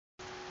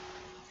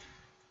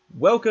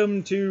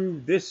Welcome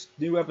to this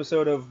new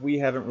episode of We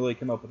Haven't Really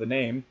Come Up With a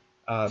Name.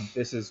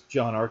 This is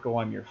John Arco.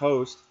 I'm your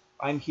host.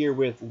 I'm here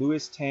with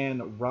Louis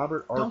Tan,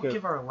 Robert Arco. Don't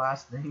give our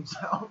last names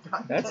out.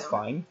 God That's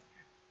fine.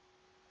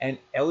 And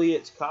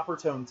Elliot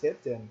Coppertone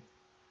Tipton.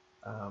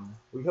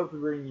 We hope to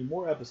bring you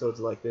more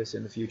episodes like this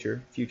in the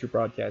future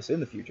broadcasts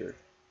in the future.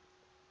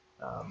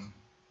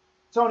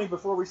 Tony,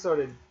 before we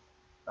started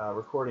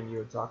recording, you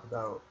had talked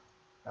about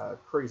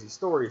crazy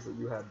stories that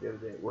you had the other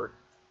day at work.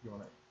 You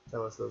want to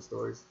tell us those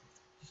stories?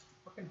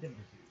 Fucking dinner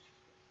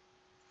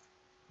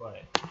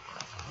But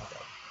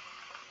Okay.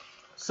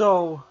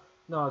 so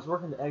no, I was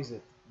working the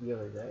exit the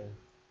other day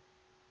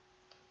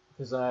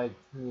because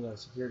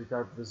security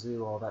guard for the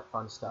zoo, all that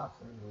fun stuff,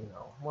 and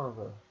one of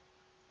the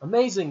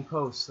amazing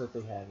posts that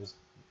they had is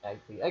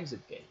the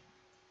exit gate.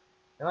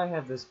 And I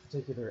had this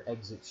particular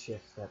exit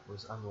shift that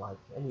was unlike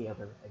any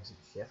other exit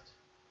shift.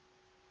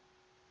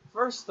 The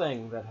first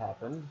thing that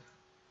happened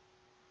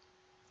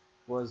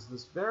was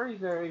this very,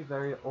 very,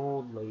 very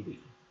old lady.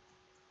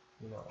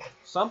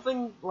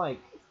 Something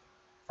like,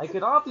 I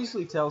could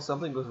obviously tell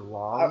something was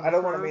wrong. I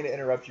don't want to mean to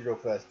interrupt you real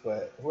fast,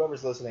 but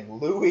whoever's listening,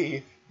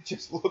 Louis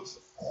just looks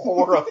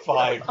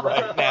horrified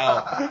right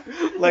now.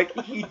 Like,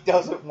 he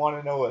doesn't want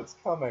to know what's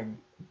coming.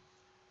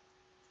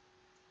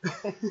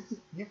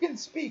 You can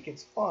speak,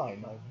 it's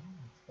fine.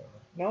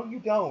 No, you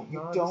don't.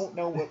 You don't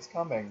know what's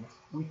coming.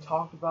 We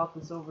talked about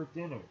this over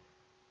dinner.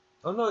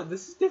 Oh no,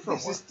 this is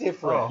different. This is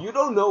different. Oh. You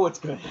don't know what's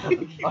going to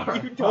happen.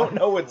 You don't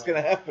know what's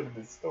going to happen in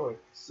this story.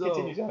 So,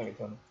 continue telling it,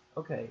 Tony.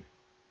 Okay.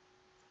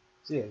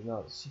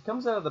 So she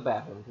comes out of the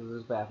bathroom, because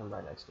there's a bathroom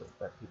right next to it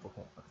that people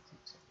can't fucking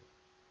see.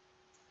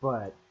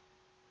 But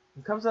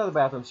she comes out of the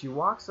bathroom, she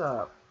walks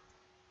up,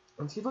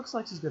 and she looks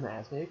like she's going to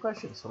ask me a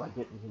question. So I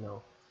get,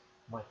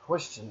 my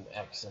question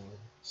X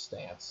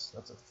stance.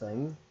 That's a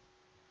thing.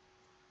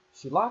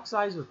 She locks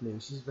eyes with me.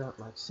 She's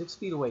about 6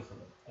 feet away from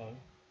me. Okay?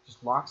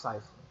 Just locks eyes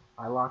with me.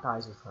 I lock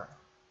eyes with her.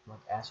 I'm like,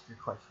 ask your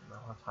question. I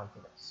don't have time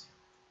for this.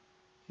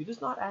 She does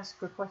not ask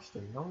a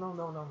question.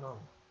 No.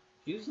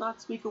 She does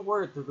not speak a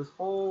word through this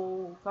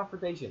whole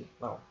confrontation.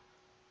 No.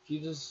 She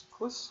just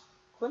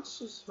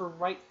clenches her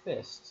right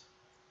fist.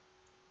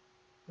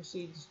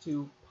 Proceeds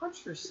to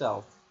punch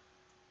herself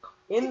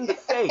in the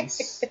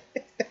face.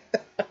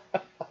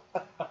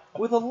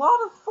 With a lot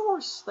of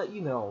force that,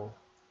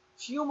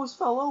 she almost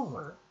fell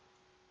over.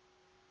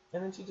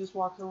 And then she just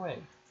walked away.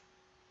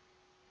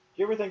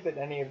 Do you ever think that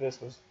any of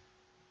this was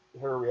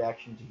her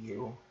reaction to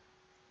you?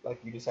 Like,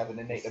 you just have an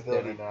innate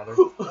ability.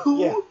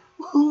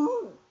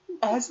 Who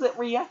has that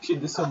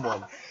reaction to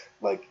someone?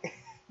 Like,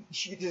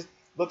 she just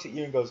looks at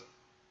you and goes,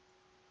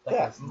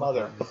 "That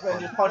mother," and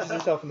just punches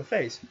herself in the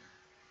face.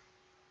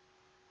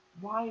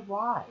 Why?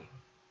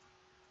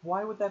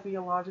 Why would that be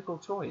a logical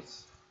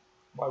choice?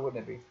 Why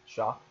wouldn't it be?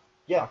 Shock?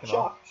 Yeah,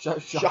 shock.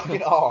 Shock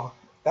and awe.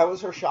 That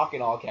was her shock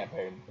and awe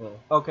campaign. Yeah.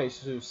 Okay,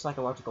 so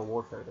psychological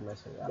warfare to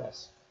mess with that.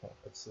 Yes.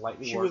 It's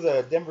slightly She worse. was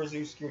a Denver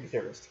Zoo security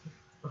terrorist.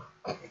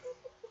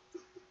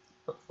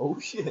 Oh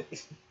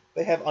shit.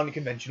 They have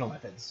unconventional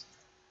methods.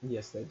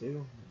 Yes, they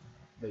do.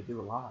 They do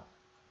a lot.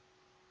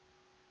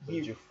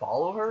 Did you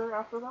follow her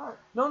after that?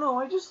 No,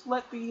 I just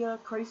let the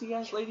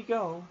crazy-ass lady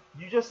go.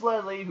 You just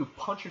let a lady who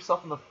punched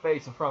herself in the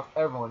face in front of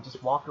everyone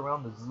just walk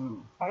around the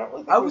zoo. I don't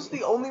really think I was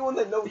the only one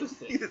that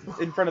noticed it.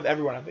 In front of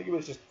everyone. I think it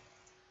was just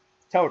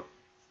Toad.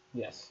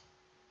 Yes.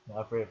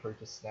 Not afraid of her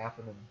just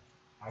snapping and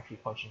actually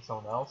punching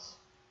someone else?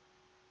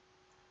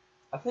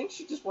 I think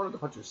she just wanted to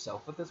punch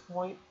herself at this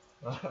point.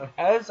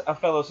 As a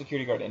fellow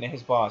security guard and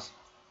his boss,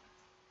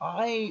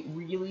 I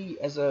really,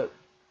 as a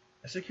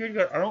security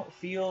guard, I don't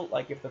feel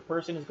like if the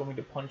person is going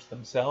to punch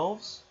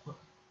themselves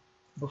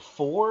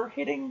before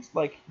hitting,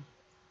 like,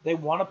 they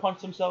want to punch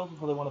themselves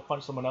before they want to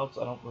punch someone else,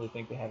 I don't really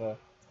think they have a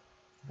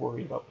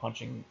worry about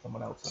punching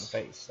someone else in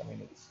the face. I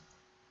mean, it's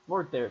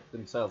More there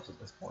themselves at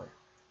this point.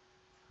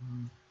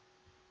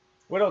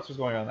 What else was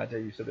going on that day?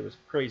 You said there was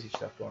crazy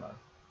stuff going on.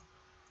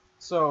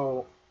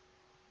 So,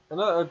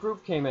 a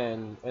group came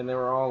in, and they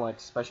were all,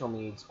 special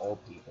needs old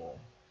people.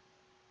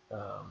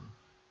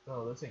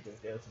 No, this ain't gonna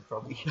get us in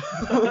trouble.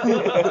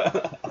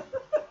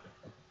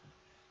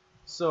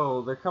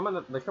 So, they're coming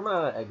out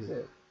of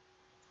exit.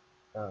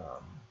 I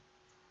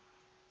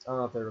don't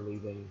know if they're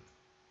leaving.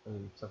 I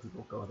mean, some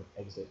people go to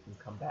exit and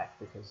come back,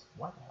 because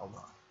why the hell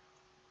not?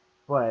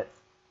 But,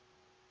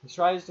 he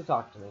tries to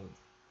talk to me.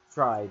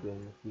 Tried in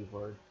the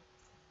keyboard.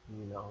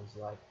 He's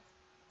like,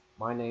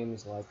 my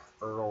name's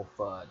Earl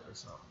Fudd or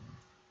something.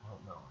 I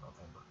don't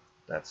remember.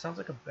 That sounds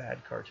like a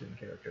bad cartoon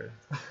character.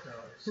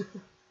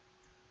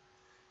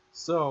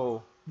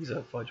 So He's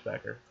a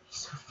fudgebacker.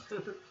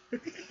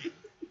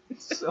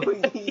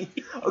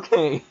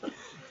 Okay.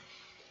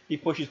 He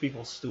pushes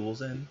people's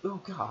stools in. Oh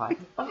god.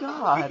 Oh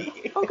god.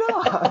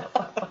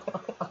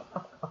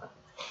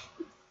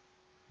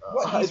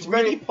 What? He's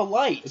really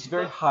polite. It's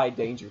very high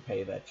danger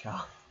pay, that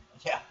job.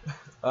 Yeah.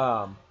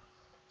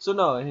 So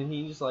no, and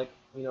he just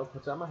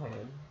puts out my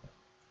hand.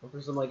 And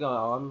first I'm like,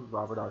 oh, I'm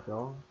Robert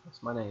Arco.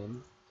 That's my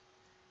name.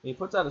 And he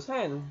puts out his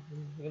hand,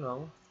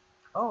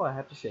 oh, I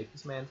have to shake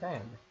this man's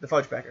hand. The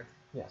fudge packer.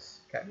 Yes.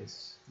 Okay.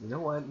 It's, you know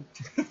what?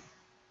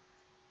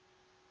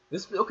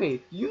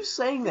 Okay, you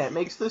saying that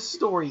makes this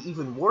story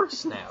even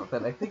worse now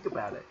that I think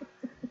about it.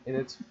 And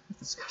it's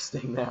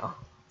disgusting now.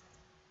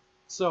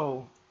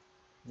 So,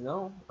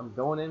 I'm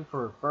going in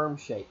for a firm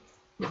shake.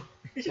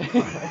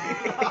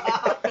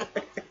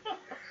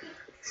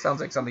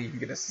 Sounds like something you can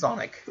get a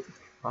Sonic.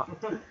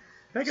 Can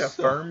I get a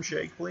So- firm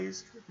shake,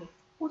 please?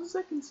 What does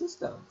that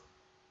consist of?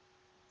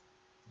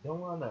 You don't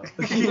want to know.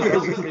 Let's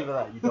just leave it at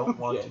that. You don't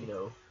want Yeah. to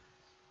know.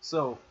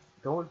 So,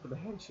 going for the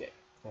handshake.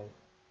 Okay?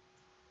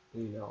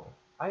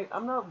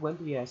 I'm not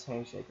wimpy ass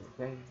handshaking,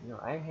 okay?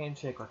 I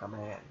handshake like a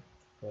man.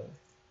 Okay?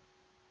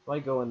 So I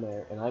go in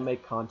there and I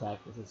make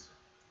contact with this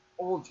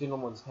old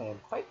gentleman's hand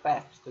quite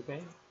fast,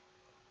 okay?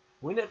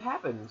 When it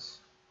happens,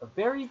 a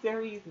very,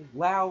 very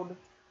loud,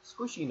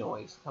 squishy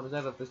noise comes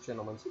out of this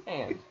gentleman's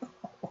hand.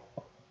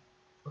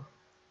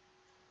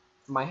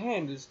 My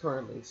hand is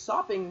currently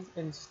sopping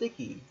and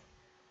sticky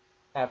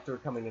after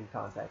coming in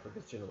contact with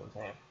this gentleman's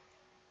hand.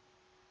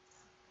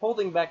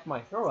 Holding back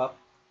my throw up,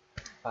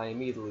 I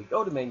immediately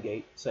go to main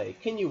gate, say,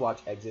 "Can you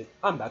watch exit?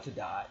 I'm about to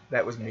die."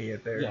 That was me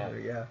at there.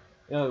 Yeah.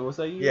 Yeah. Was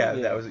that you? Yeah,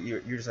 that was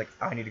you. You're just like,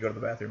 I need to go to the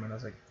bathroom, and I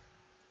was like,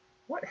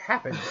 what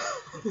happened?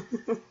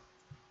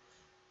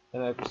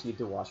 And I proceed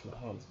to wash my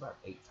hands about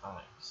 8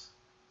 times.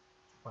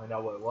 Find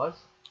out what it was.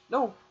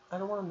 No, I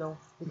don't want to know.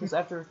 Because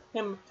after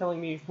him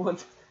telling me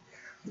what...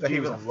 That he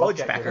was a even look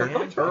fudge at your packer.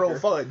 hand? Earl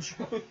Fudge.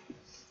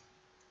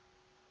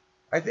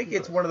 I think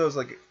it's one of those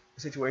like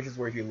situations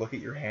where if you look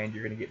at your hand,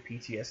 you're gonna get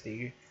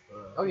PTSD,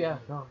 Oh, yeah.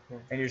 No, yeah.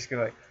 and you're just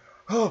gonna like,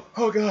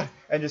 oh god,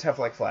 and just have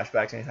like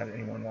flashbacks anytime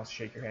anyone wants to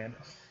shake your hand.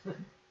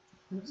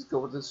 You just go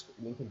with the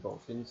screaming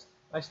convulsions.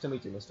 Nice to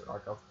meet you, Mr.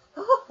 Arco.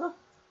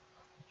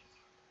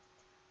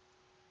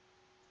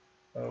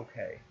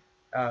 Okay.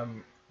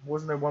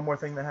 Wasn't there one more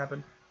thing that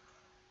happened?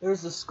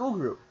 There's a school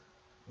group,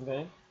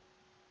 okay?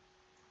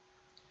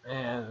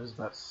 And there's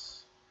about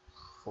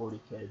 40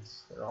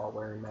 kids. They're all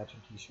wearing matching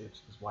t-shirts,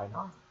 because why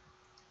not?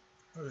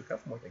 There's a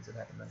couple more things that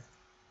happened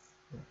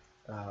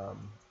then.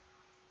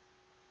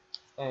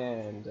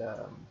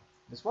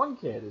 This one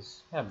kid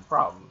is having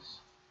problems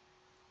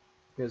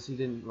because he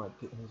didn't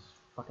get his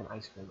fucking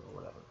ice cream or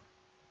whatever.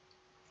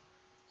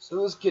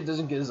 So this kid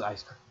doesn't get his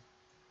ice cream.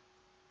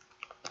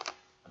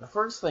 And the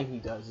first thing he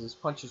does is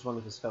punches one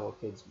of his fellow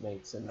kids'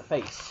 mates in the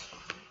face.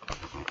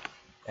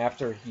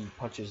 After he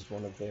punches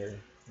one of their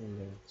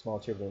small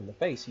children in the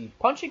face,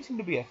 Punching seemed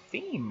to be a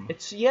theme.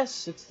 it's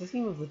the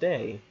theme of the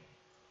day.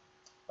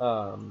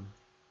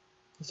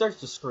 He starts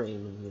to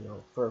scream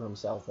and, throw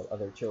himself at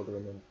other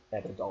children and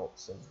at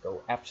adults and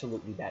go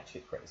absolutely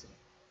batshit crazy.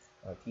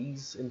 Like,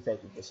 he's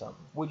infected with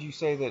something. Would you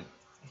say that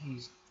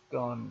he's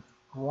gone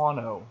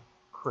guano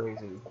crazy?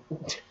 I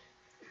don't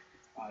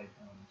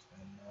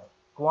understand that.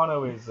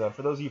 Guano is,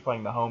 for those of you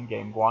playing the home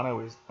game, guano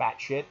is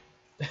batshit.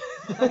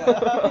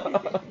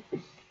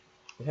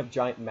 They have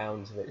giant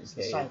mounds of it. It's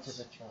the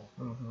scientific term.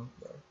 Mm-hmm.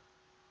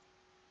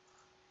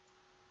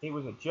 It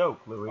was a joke,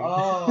 Louis.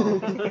 Oh,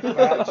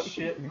 that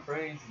shit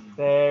crazy.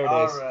 There it is.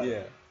 Alright.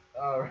 Yeah.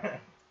 Alright.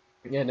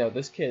 Yeah, no,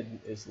 this kid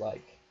is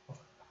like...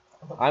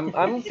 I'm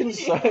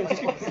concerned.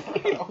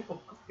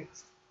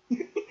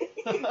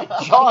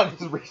 John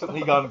has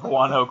recently gone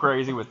guano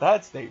crazy with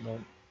that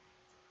statement.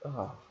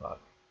 Oh, fuck.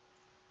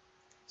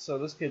 So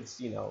this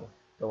kid's,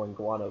 going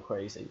guano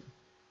crazy.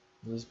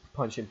 He's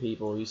punching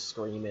people, he's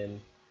screaming.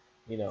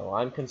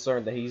 I'm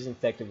concerned that he's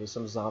infected with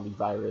some zombie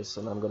virus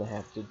and I'm gonna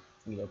have to,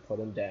 put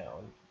him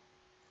down.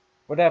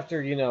 But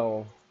after,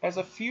 As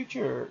a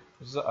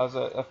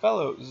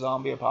fellow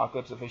zombie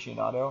apocalypse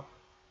aficionado,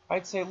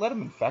 I'd say let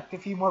him infect a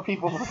few more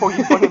people before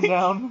you put him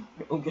down.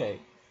 Okay.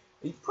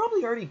 He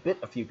probably already bit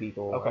a few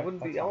people. Okay, I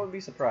wouldn't that's be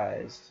fine.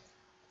 surprised.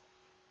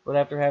 But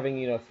after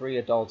having, 3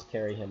 adults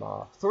carry him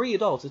off. 3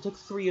 adults! It took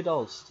 3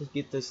 adults to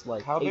get this,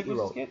 How big was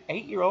 8-year-old. this kid?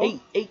 8-year-old?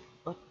 Eight,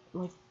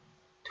 like,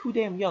 too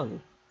damn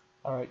young.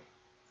 Alright.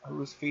 Who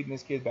was feeding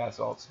this kid bath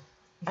salts?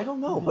 I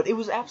don't know, but it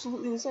was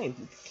absolutely insane.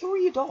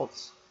 3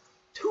 adults.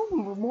 2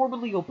 were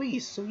morbidly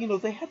obese, so,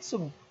 they had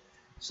some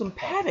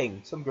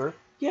padding. Some girth?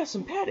 Yeah,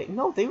 some padding.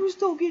 No, they were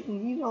still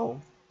getting,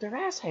 their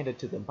ass handed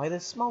to them by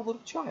this small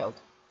little child.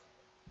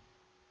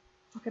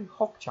 Fucking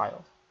Hulk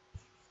child.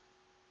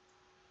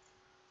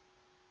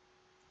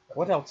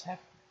 What else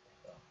happened?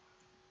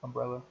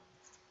 Umbrella.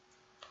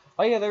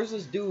 Oh yeah, there's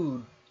this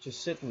dude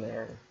just sitting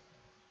there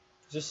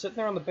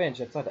on the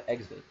bench outside the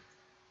exit,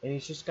 and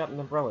he's just got an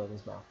umbrella in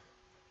his mouth.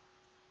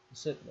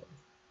 Just sitting there,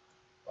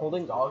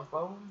 holding dog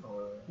bone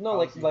or no, how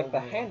like is he the holding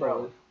an handle,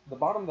 umbrella? the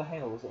bottom of the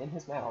handle is in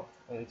his mouth,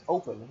 and it's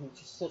open, and he's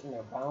just sitting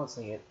there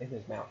balancing it in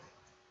his mouth.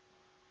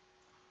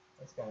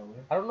 That's kind of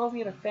weird. I don't know if he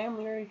had a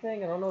family or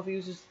anything. I don't know if he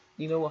was just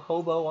a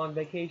hobo on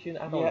vacation.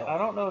 I don't know. I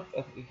don't know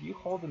if you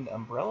hold an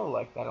umbrella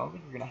like that, I don't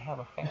think you're going to have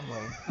a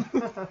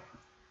family.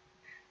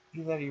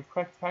 Either that or you're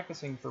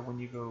practicing for when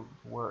you go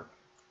to work.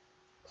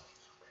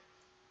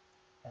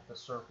 At the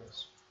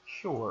circus.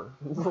 Sure.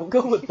 We'll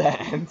go with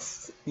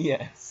that.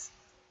 Yes.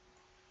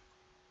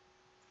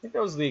 I think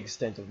that was the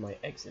extent of my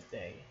exit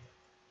day.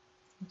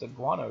 It's a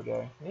guano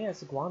day. Yeah,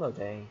 it's a guano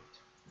day.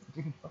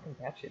 Fucking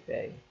batshit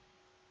day.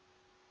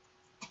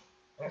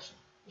 Actually,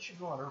 you should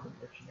go on Urban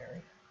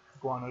Dictionary.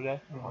 Guano day.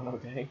 Guano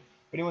day.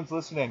 If anyone's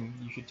listening,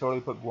 you should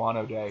totally put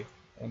guano day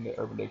in the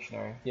Urban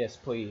Dictionary. Yes,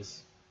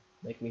 please.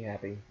 Make me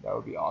happy. That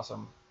would be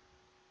awesome.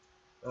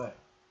 Alright.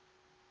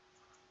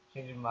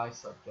 Changing my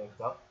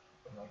subject up.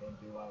 I'm not going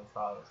to do what I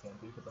thought I was going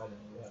to do because I didn't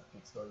really have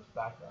good stories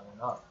background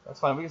enough. That's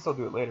fine. We can still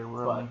do it later.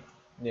 We're But- only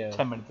Yeah.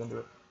 10 minutes into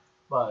it.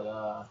 But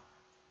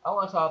I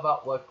want to talk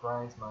about what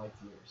grinds my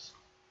gears.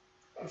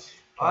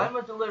 I'm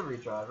a delivery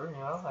driver, you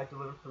know. I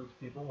deliver food to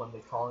people when they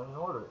call in and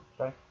order it.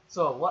 Okay.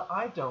 So what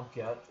I don't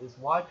get is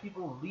why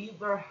people leave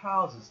their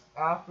houses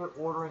after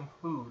ordering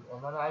food,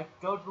 and then I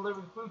go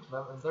delivering food to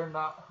them and they're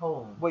not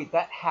home. Wait,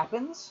 that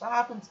happens? That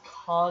happens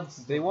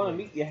constantly. They want to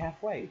meet you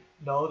halfway.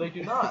 No, they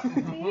do not.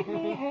 Meet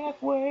me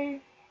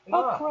halfway They do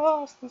not.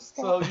 across the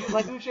sky. So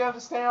you usually have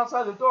to stand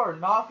outside the door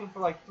knocking for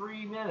like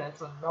 3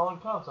 minutes and no one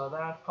comes. So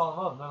then I have to call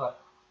them up and they're like,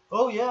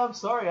 "Oh yeah, I'm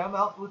sorry, I'm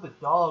out with the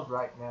dog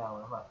right now."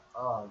 And I'm like,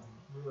 "Oh,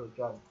 you really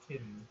gotta be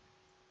kidding me."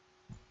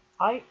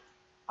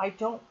 I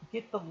don't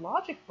get the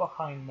logic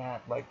behind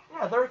that. Like,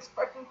 Yeah, they're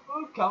expecting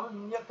food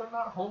coming and yet they're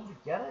not home to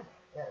get it.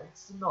 Yeah,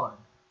 it's annoying.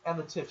 And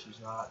the tips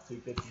are not too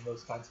good from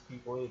those kinds of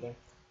people either.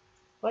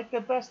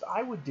 the best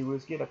I would do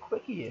is get a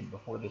quickie in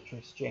before the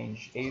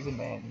exchange Asian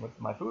man with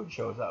my food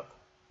shows up.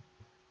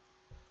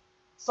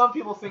 Some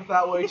people think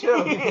that way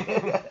too.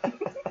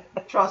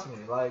 Trust me,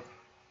 like,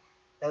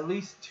 at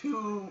least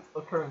 2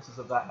 occurrences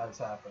of that has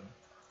happened.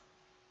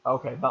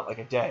 Okay, not like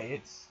a day.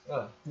 It's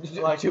Yeah.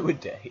 Like to a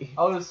day.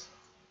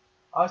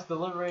 I was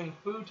delivering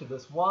food to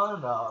this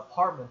one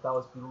apartment that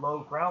was below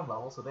ground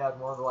level, so they had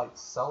one of the like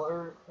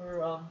cellar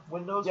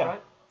windows, Yeah.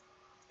 right?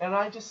 And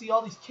I just see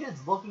all these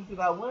kids looking through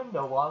that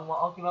window while I'm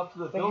walking up to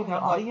the they have building. an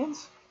I'm like,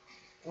 audience.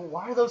 well,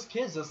 why are those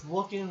kids just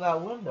looking in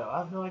that window? I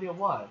have no idea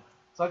why.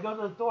 So I go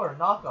to the door and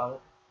knock on it.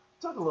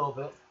 Took a little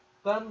bit.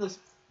 Then this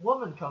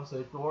woman comes to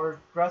the door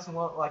dressed in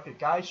like a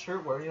guy's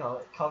shirt where, you know,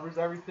 it covers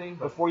everything.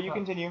 But Before you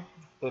continue,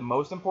 the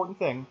most important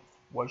thing,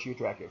 was she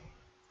attractive?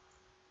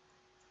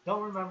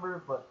 Don't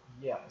remember, but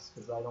yes,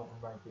 because I don't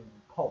remember being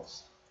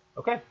repulsed.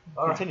 Okay,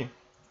 All right. continue.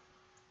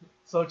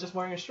 So just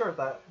wearing a shirt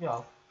that, you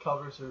know,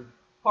 covers her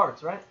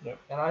parts, right? Yep.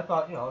 And I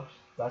thought, you know,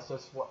 that's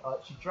just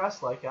what she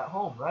dressed like at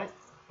home, right?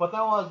 But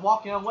then when I was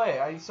walking away,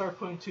 I started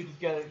putting two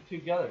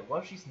together.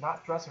 What if she's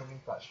not dressing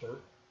underneath that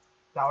shirt?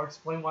 That would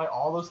explain why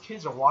all those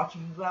kids are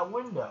watching through that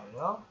window, you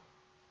know?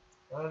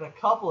 And in a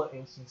couple of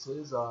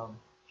instances,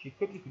 She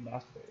could be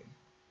masturbating.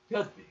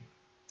 could be.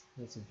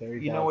 That's a very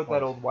You know valid what point.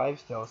 that old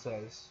wives' tale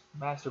says?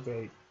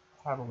 Masturbate,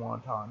 have a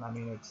wonton. I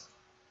mean, it's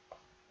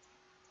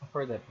I've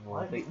heard that before.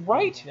 Right. They-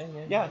 Right?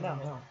 Yeah, No.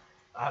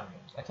 I don't know.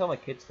 I tell my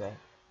kids that.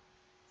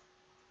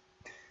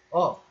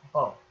 Oh.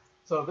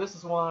 So this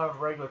is one of our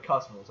regular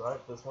customers, right?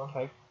 This one.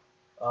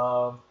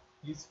 Okay.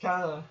 He's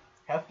kind of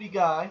hefty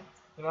guy,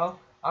 you know.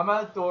 I'm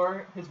at the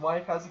door. His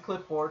wife has the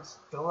clipboards,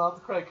 filling out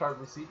the credit card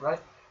receipt, right?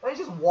 And he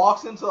just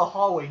walks into the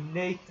hallway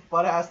naked,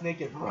 butt ass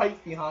naked,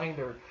 right behind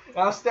her. And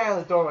I'm standing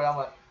in the doorway. I'm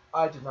like,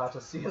 I did not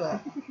just see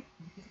that.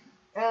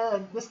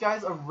 And this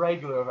guy's a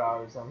regular of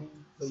ours, and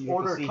So he's you have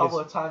to ordered see a couple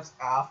his- of times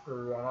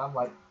after, and I'm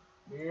like,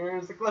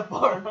 here's the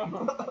clipboard.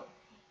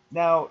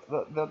 Now,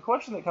 the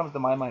question that comes to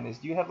my mind is,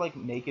 do you have, like,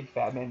 naked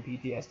fat man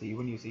PTSD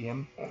when you see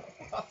him?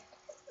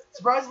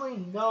 Surprisingly,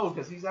 no,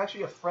 because he's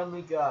actually a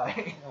friendly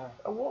guy.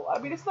 Well, I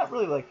mean, it's not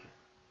really, like,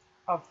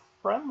 a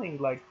friendly,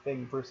 like,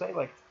 thing per se.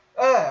 Like,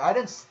 I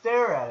didn't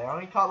stare at it. I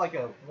only caught like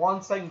a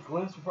 1-second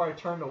glimpse before I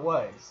turned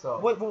away. So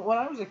when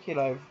I was a kid,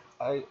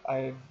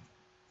 I've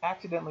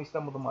accidentally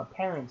stumbled on my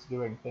parents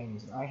doing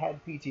things, and I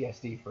had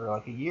PTSD for,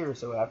 like, a year or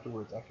so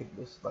afterwards. I could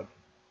just, like,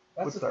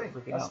 that's would the start thing.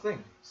 freaking That's out. the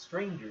thing.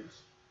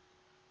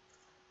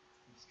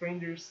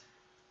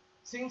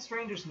 Seeing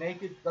strangers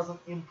naked doesn't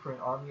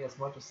imprint on me as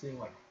much as seeing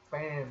like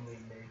family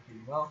naked,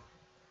 you know?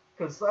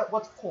 Because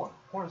what's porn?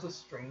 Porn is just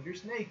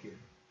strangers naked.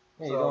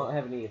 Yeah, you So- don't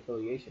have any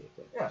affiliation with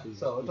it. Yeah, So you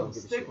so it don't doesn't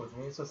give a stick shit. with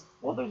me. It's just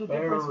Well, there's a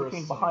difference between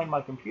embarrassing. behind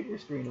my computer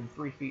screen and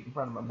 3 feet in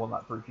front of my, well,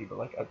 not 3 feet, but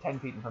like 10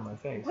 feet in front of my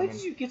face. Why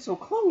did you get so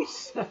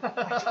close? I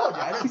told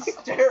you I didn't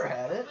stare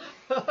at it.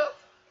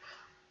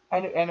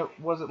 And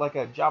was it like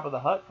a Jabba the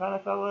Hutt kind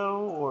of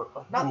fellow, or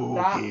Not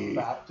Okay.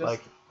 that fat, just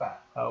like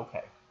fat,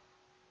 okay?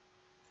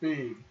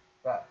 big,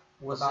 fat.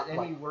 Was Not it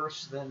any like-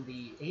 worse than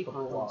the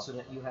April Football.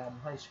 incident you had in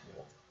high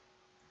school?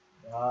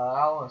 That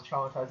one was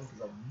traumatizing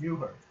because I knew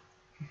her.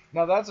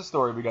 Now that's a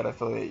story we got to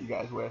affiliate you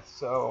guys with,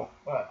 so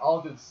Alright,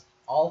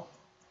 I'll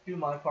do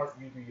my part,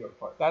 you do your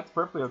part. that's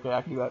perfectly okay.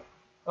 I can do that.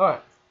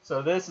 Alright,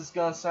 so this is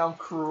gonna sound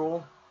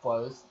cruel,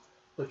 but it's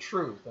the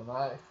truth, and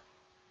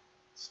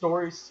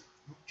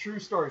true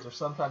stories are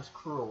sometimes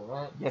cruel,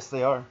 right? Yes,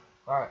 they are.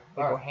 Alright,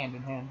 They go alright. hand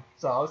in hand.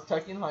 So I was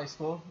techie in high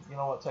school. You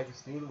know what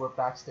techies do? We're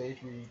backstage,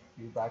 we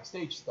do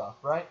backstage stuff,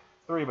 right?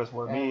 3 of us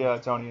were. Me,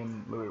 Tony,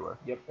 and Louie were.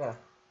 Yeah.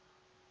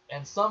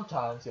 And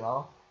sometimes, you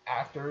know,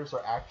 actors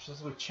or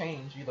actresses would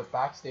change either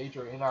backstage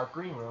or in our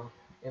green room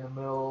in the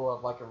middle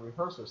of like a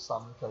rehearsal or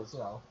something because, you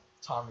know,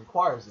 time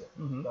requires it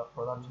Mhm.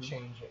 for them to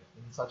change it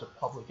in such a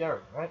public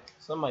area, right?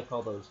 Some might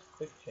call those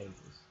quick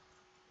changes.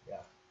 Yeah,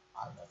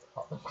 I never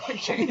call them quick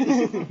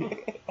changes.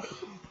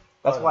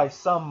 That's But- why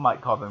some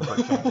might call them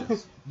quick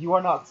changes. You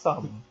are not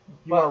some.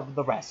 You But- are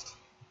the rest.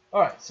 All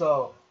right,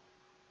 so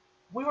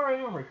we weren't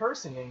even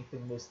rehearsing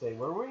anything this day,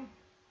 were we?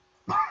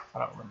 I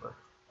don't remember.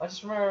 I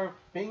just remember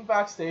being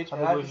backstage, I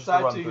and think I it was just a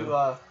decided to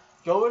run-through.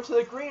 go into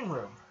the green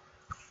room.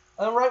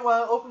 And right when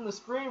I opened this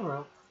green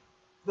room,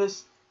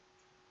 this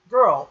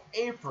girl,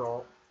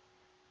 April,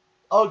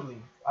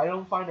 ugly. I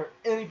don't find her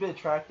any bit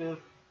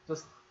attractive,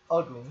 just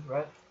ugly,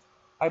 right?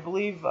 I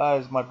believe,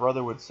 as my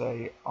brother would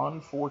say,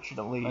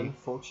 unfortunately,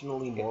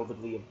 Unfortunately,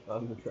 morbidly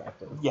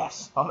unattractive.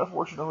 yes,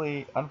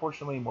 unfortunately,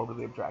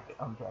 morbidly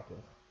unattractive.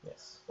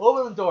 Yes.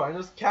 Open the door and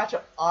just catch an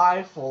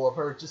eyeful of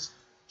her just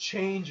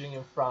changing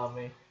in front of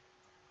me.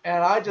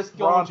 And I just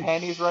go Raw into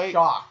panties, right?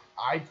 shock.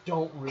 I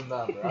don't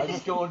remember. I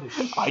just go into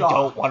shock. I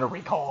don't want to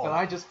recall. And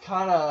I just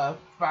kind of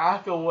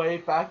back away,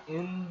 back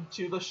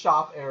into the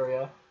shop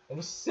area, and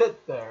just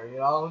sit there,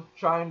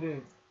 trying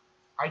to...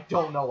 I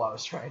don't know what I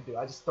was trying to do.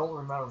 I just don't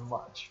remember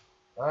much.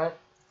 Alright?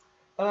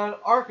 And then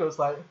Arco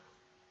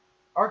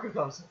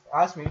comes,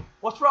 asks me,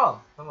 what's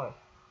wrong? I'm like,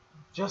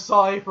 just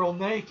saw April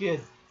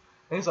naked.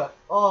 And he's like,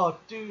 oh,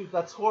 dude,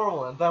 that's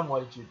horrible. And then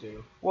what did you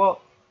do?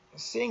 Well,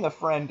 seeing a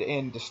friend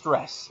in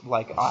distress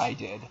like I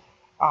did,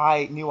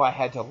 I knew I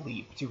had to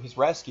leap to his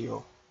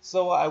rescue.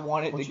 So I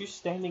wanted Were to... you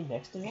standing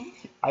next to him?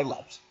 I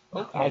leapt.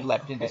 Okay. I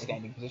leapt into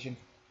standing position.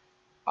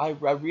 I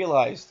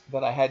realized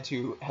that I had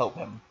to help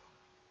him.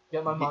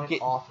 Get my mind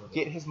off of it.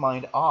 Get his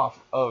mind off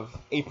of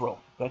April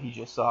that he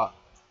just saw.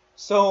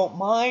 So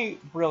my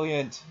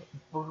brilliant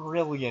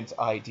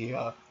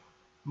idea,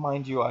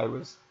 mind you, I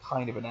was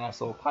kind of an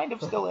asshole, kind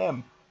of still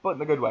am, but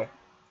in a good way.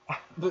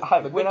 The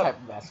went good up- type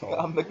of asshole.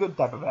 I'm the good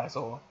type of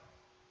asshole.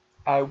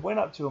 I went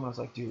up to him and I was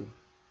like, dude,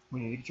 we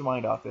need to get your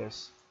mind off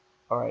this.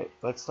 All right,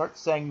 let's start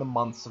saying the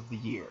months of the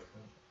year.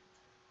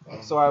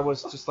 So I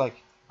was just like,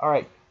 all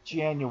right,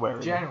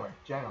 January. January.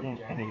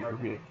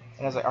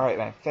 And I was like, all right,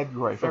 man,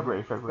 February.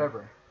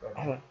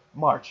 And then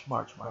March.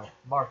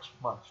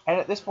 And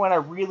at this point, I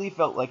really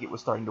felt like it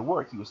was starting to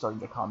work. He was starting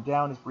to calm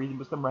down. His breathing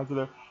was becoming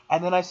regular.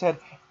 And then I said,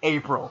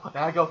 April. And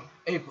I go,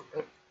 April.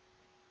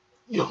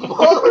 You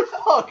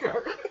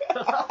motherfucker!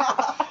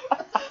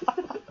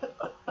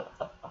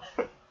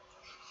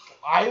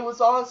 I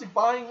was honestly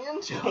buying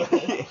into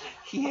it.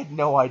 He had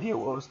no idea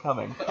what was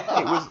coming.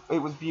 It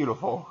was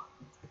beautiful.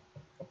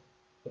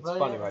 It's But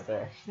funny yeah. right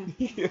there.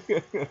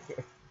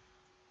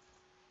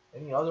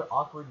 Any other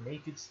awkward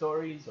naked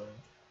stories or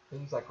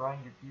things that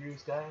grind your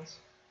gears, guys?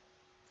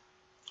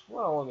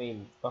 Well, I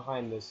mean,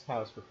 behind this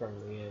house we're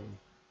currently in,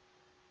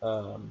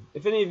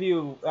 if any of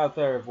you out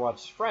there have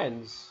watched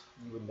Friends,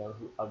 you would know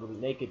who Ugly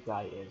Naked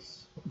Guy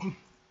is.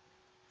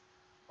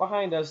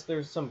 Behind us,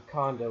 there's some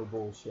condo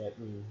bullshit,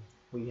 and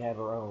we have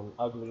our own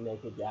Ugly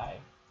Naked Guy.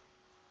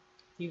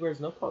 He wears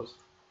no clothes.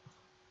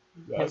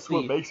 That's Hence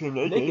what the makes him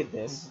naked.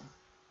 nakedness.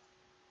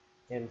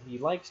 And he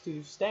likes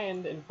to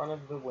stand in front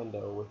of the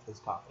window with his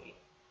coffee.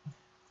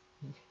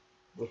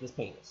 With his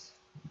penis.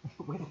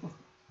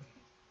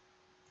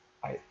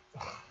 I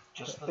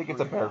Just the think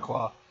it's a three bear of them.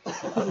 claw.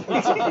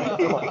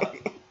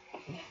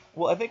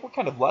 Well, I think we're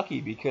kind of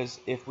lucky because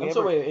if we I'm ever...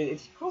 sorry, wait,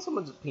 if you call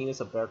someone's penis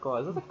a bear claw,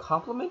 is that a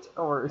compliment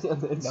or an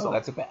No, insult?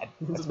 that's a bad.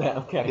 It's That's bad,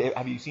 okay.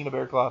 Have you seen a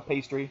bear claw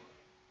pastry?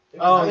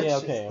 Oh, It's yeah,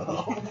 just-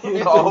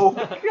 okay. No.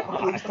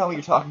 Please tell me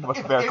you're talking about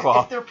the bear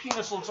claw. If their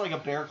penis looks like a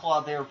bear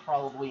claw, they're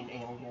probably an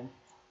alien.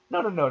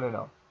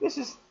 No. This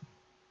is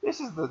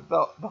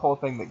the whole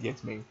thing that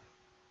gets me.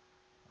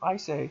 I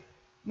say,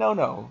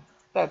 no,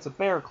 that's a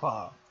bear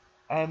claw,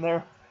 and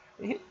they're.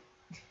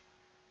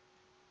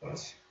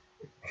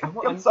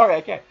 I'm sorry,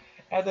 I can't.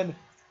 And then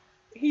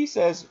he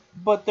says,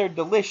 but they're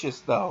delicious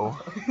though.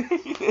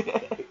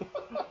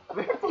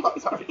 Bear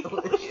claws are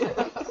delicious.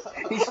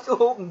 He's still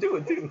holding to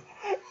it, too.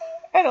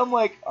 And I'm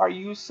like, are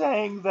you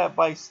saying that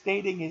by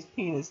stating his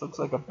penis looks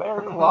like a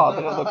bear claw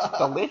that it looks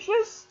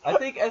delicious? I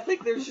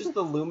think there's just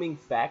the looming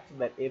fact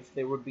that if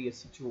there would be a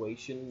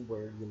situation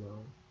where,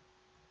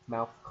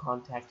 mouth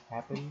contact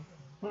happened,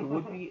 it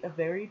would be a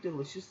very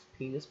delicious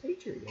penis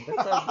pastry.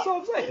 That's all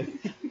I'm saying.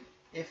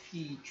 If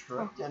he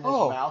tripped and his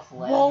Oh, mouth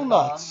landed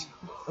walnuts.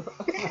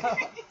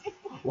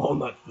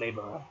 Walnut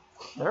flavor.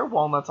 There are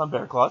walnuts on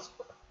bear claws.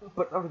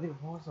 But are they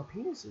walnuts on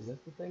penises?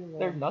 That's the thing.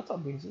 They're nuts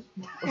on penises.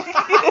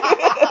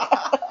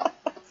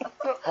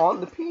 Not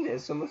on the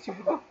penis unless you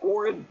have a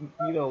foreign,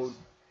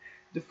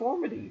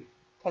 deformity.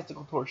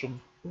 Testicle torsion.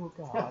 Oh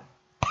god.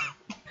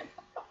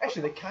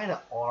 Actually, they kind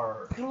of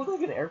are. It look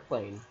like an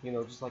airplane,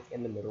 just like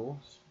in the middle.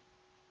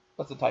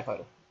 That's a TIE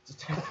fighter.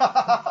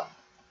 on.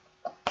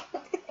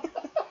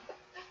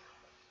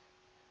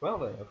 Well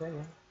then, okay,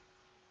 yeah.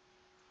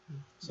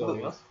 So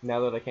Anything else? now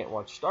that I can't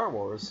watch Star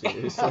Wars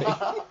seriously,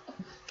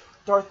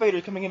 Darth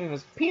Vader coming in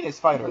his penis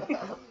fighter.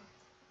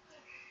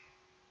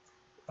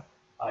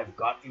 I've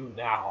got you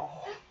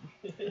now.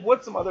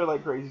 What's some other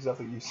crazy stuff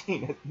that you've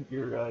seen at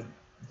your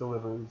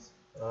deliveries?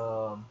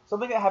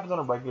 Something that happens on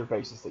a regular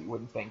basis that you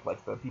wouldn't think,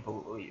 like the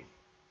people that leave.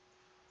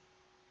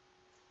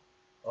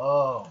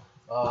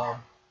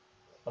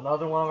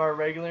 Another one of our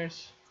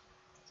regulars.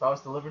 So I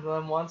was delivering to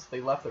them once.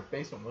 They left their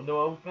basement window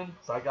open,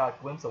 so I got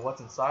a glimpse of what's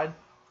inside.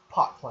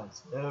 Pot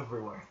plants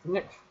everywhere.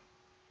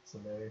 It's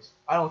hilarious.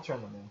 I don't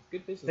turn them in.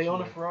 Good business. They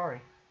own a man.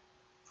 Ferrari.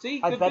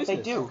 See, I good bet business.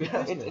 they do. Good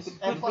business. It's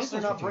a And good plus, they're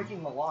business not routine.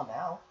 breaking the law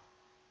now.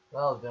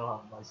 Well, they don't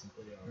have a license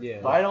for the Yeah.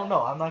 But I don't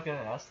know. I'm not gonna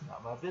ask.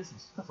 Not my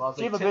business. As long as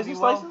Do you they have a tip business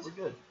me well, license? we're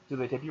good. Do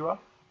they tip you well?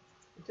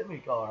 They tip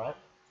me all right.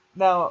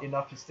 No,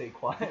 Enough to stay You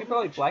quiet. could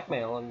probably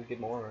blackmail and get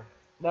more.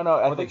 no.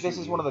 I Or they think this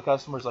shoot is you. one of the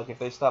customers. Like, if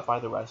they stop by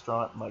the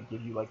restaurant and like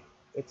give you like,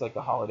 it's like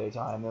the holiday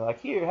time. They're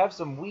like, here, have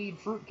some weed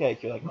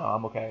fruitcake. You're like, no,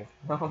 I'm okay.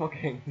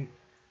 Okay.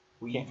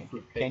 Weed, Can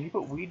fruitcake. you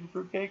put weed in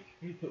fruitcake?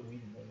 You put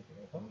weed in anything.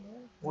 I don't know.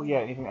 Well, yeah,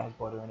 anything that has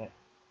butter in it.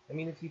 I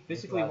mean, if you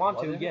physically add want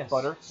butter to, in it? yes.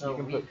 Butter. So you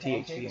can weed put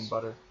THC pancakes? in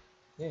butter.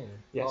 Yeah.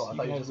 Yes, Oh, I you thought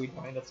can you have just weed.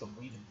 find up some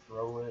weed and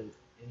throw it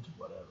into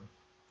whatever.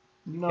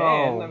 No,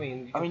 Can, I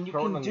mean, you can you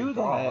throw it can on do your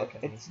that.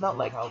 dog. It's not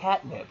like How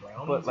catnip,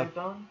 brownies but are like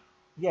done.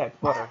 yeah, it's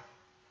butter.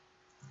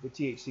 The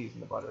THC's in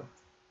the butter.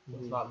 So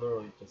it's not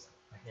literally just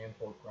a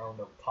handful of ground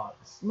up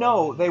pots.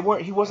 No, they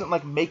weren't. He wasn't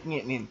like making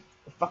it in.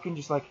 Fucking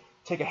just like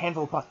take a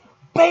handful of pot,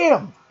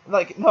 bam!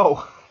 Like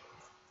no,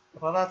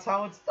 Well, that's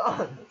how it's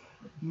done.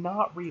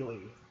 not really.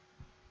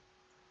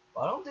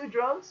 I don't do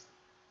drugs.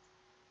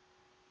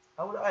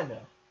 How would I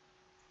know?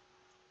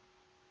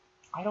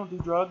 I don't do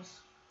drugs.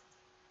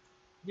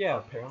 Yeah,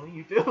 Apparently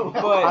you do.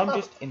 But- I'm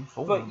just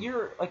informed. but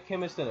you're a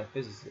chemist and a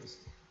physicist.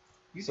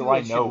 You So do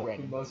I that know shit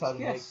random Who knows how to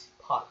Yes.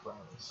 make pot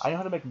brownies? I know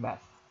how to make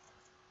meth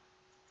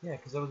Yeah,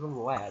 because that was one of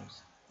the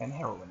labs. and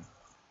heroin.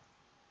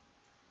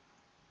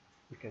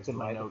 Because It's in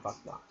my why the notes.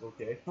 fuck not?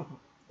 Okay.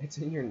 It's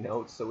in your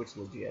notes, so it's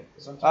legit.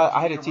 Sometimes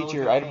I had you a need really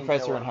teacher. good I had a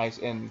professor painkillers.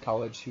 in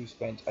college who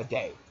spent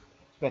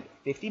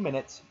 50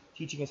 minutes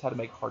teaching us how to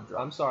make hard drugs.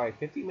 I'm sorry,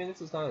 50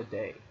 minutes is not a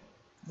day.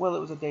 Well, it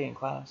was a day in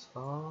class.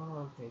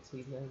 Oh, okay, so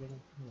you gotta get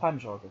Time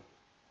shorter.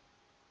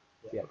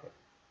 Yeah, okay.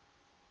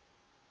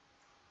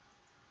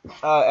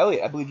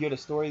 Elliot, I believe you had a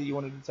story that you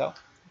wanted to tell.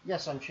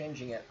 Yes, I'm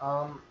changing it.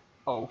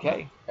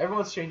 Okay.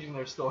 Everyone's changing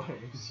their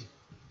stories.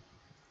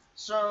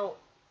 So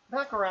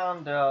back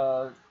around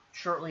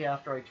shortly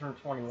after I turned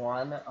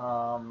 21,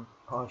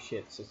 Oh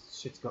shit, so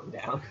shit's going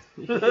down.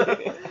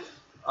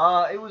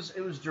 it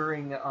was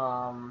during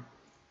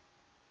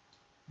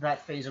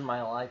that phase in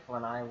my life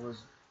when I was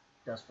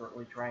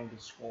desperately trying to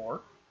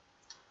score.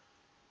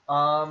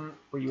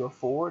 Were you a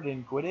forward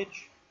in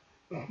Quidditch?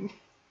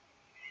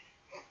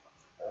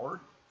 Forward.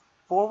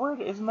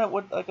 Forward? Isn't that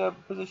what like a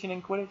position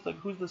in Quidditch? Like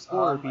who's the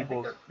scorer I think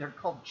people? they're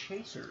called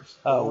chasers.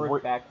 Forward, were,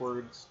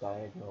 backwards,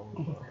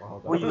 diagonal. all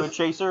that. were you a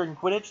chaser in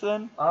Quidditch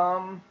then?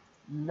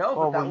 No,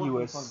 Or but that were would you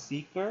be a fun.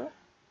 seeker?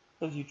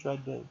 Because you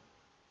tried to.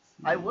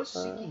 I was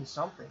seek her? seeking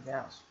something,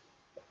 yes.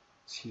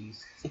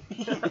 Jeez.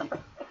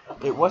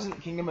 It wasn't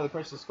Kingdom of the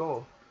Crystal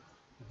Skull.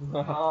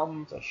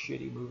 Um, It's a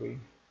shitty movie.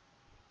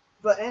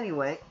 but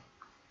anyway,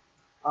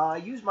 I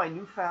used my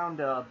newfound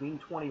being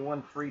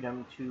 21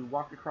 freedom to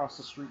walk across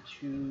the street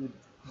to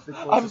the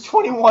I'm closest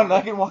 21 and I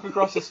store. can walk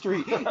across the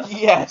street.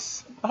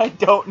 Yes, I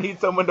don't need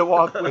someone to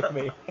walk with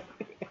me.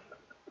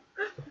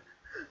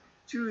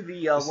 To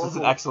the This is an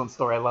local excellent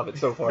story. I love it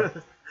so far.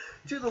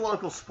 to the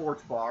local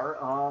sports bar.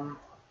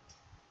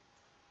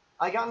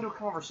 I got into a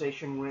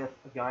conversation with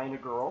a guy and a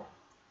girl.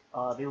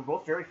 They were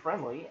both very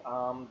friendly.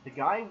 The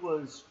guy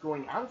was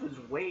going out of his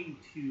way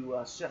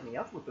to set me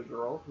up with the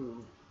girl,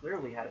 who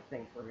clearly had a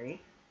thing for me.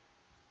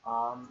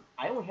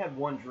 I only had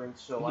one drink,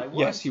 so I was...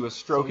 Yes, he was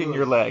stroking So he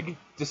your was- leg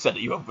to set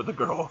you up with a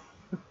girl.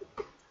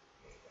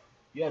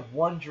 You had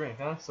one drink,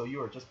 huh? So you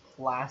were just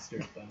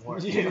plastered then,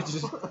 weren't you? You're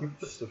just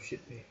so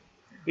shit big.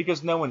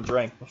 Because no one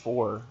drank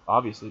before,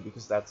 obviously,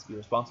 because that's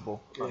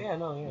irresponsible. Oh, yeah,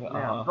 no, yeah. Yeah.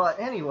 Yeah, Uh-huh. but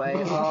anyway,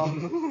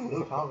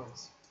 No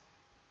comments.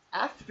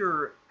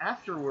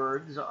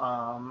 afterwards,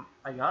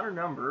 I got her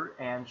number,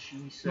 and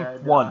she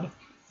said... One.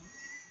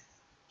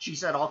 She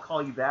said, I'll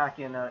call you back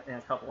in a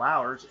couple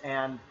hours,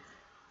 and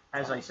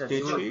as I said...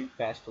 Did to her- she?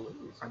 Fast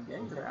deliveries. I'm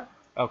getting to that.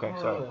 Okay,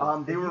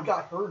 sorry. They If were- you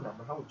got her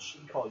number, how would she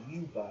call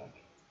you back?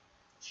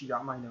 She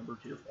got my number,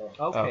 too.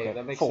 Okay,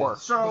 that makes Four.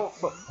 sense. So,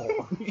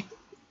 Four.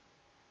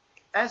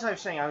 as I was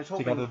saying, I was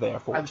hoping... Together they are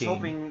 14. I was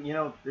hoping,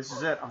 this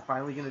is it. I'm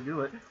finally going to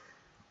do it.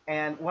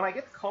 And when I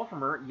get the call from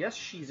her, yes,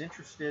 she's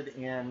interested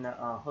in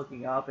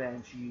hooking up,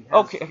 and she has...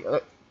 Okay,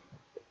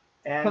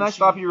 and can I she-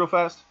 stop you real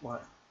fast?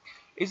 What?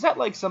 Is that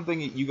like something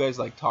that you guys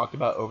like talked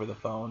about over the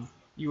phone?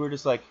 You were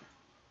just like,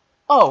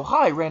 "Oh,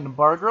 hi, random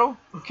bar girl.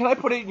 Can I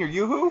put it in your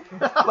yoo-hoo?"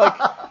 Like,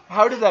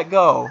 how did that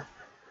go?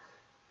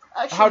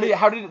 Actually,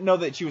 How did it know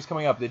that she was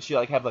coming up? Did she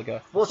like have like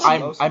a Well, she-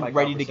 most of I'm my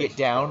ready to get conversations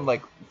down go.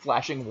 like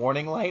flashing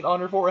warning light on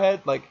her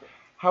forehead? Like,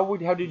 how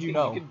did you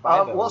know? could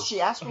buy well, those she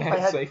asked me if I at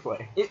had...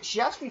 Safeway. She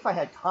asked me if I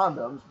had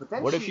condoms, but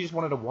then What if she just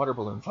wanted a water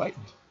balloon fight?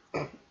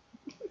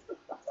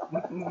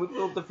 With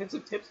little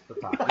defensive tips at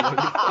the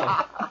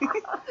top.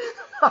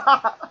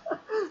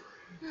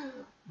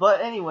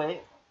 But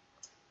anyway,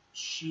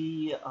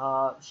 she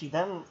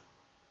then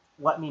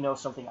let me know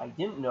something I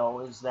didn't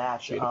know is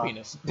that She had a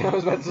penis. I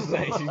was about to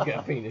say, she's got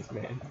a penis,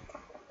 man.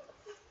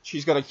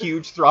 She's got a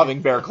huge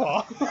throbbing bear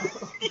claw.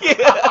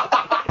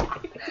 Yeah.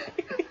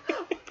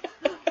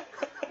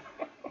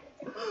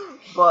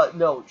 But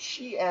no,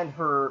 she and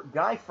her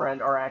guy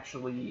friend are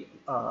actually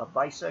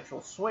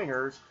bisexual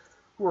swingers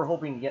who are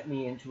hoping to get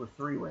me into a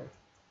three-way.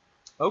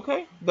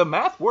 Okay, the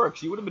math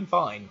works. You would have been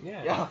fine.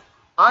 Yeah.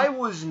 I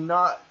was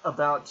not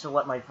about to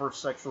let my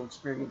first sexual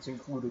experience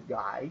include a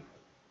guy.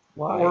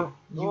 Why? Or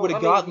you would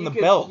have gotten the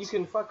belt. You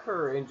can fuck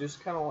her and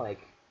just kind of like...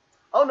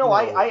 Oh, no, No.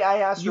 I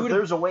asked You her if would've-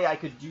 there's a way I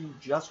could do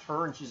just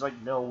her, and she's like,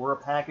 no, we're a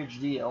package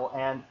deal.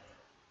 And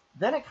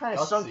then it kind of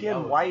Let's sunk see, I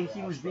in would why do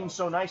he that, was being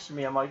so. so nice to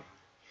me. I'm like,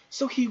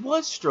 So he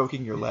was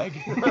stroking your leg.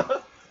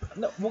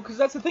 No, well, because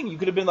that's the thing. You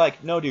could have been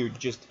like, no, dude,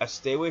 just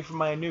stay away from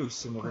my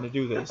noose, and we're going to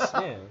do this.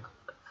 Yeah.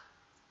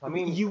 I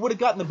mean... You would have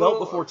gotten the belt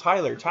before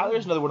Tyler.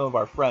 Tyler's another one of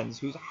our friends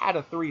who's had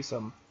a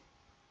threesome.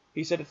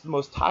 He said it's the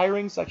most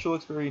tiring sexual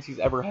experience he's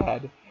ever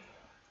had.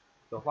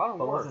 A lot of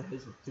But work. wasn't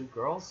his with 2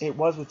 girls? It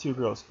was with 2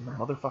 girls. The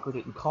motherfucker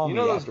didn't call You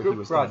me know those after he group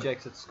was done.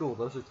 projects at school,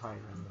 those are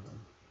tiring.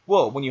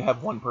 Well, when you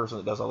have one person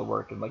that does all the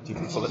work and like 2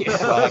 people that Yeah.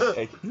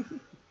 slack.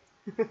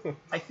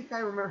 I think I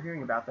remember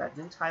hearing about that.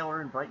 Didn't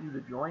Tyler invite you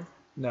to join?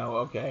 No,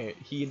 okay.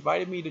 He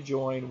invited me to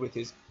join with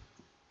his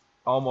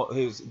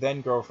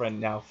then girlfriend,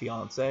 now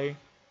fiance.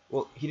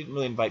 Well, he didn't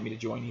really invite me to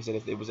join. He said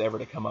if it was ever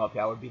to come up,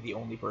 I would be the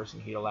only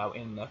person he'd allow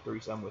in the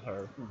threesome with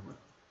her. Mhm.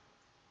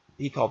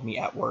 He called me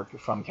at work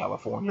from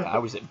California. I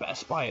was at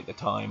Best Buy at the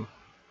time.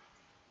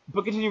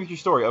 But continue with your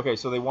story. Okay,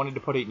 so they wanted to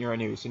put it in your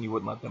noose, and you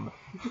wouldn't let them.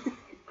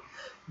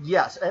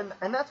 Yes, and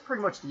that's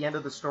pretty much the end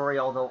of the story,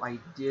 although I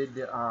did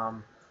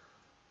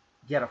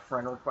get a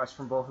friend request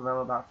from both of them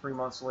about 3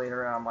 months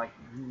later, and I'm like,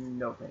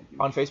 no thank you.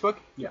 On Facebook?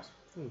 Yes.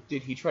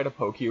 Did he try to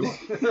poke you?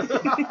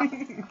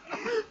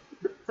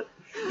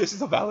 This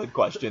is a valid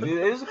question. It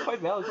is a quite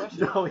valid question.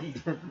 No, he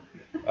didn't.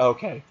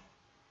 Okay.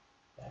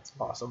 That's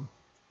awesome.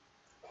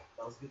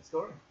 That was a good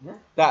story.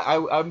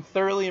 I'm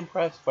thoroughly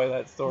impressed by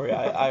that story.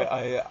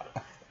 I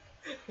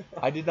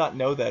did not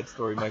know that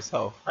story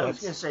myself. I was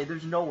going to say,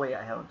 there's no way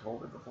I haven't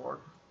told it before.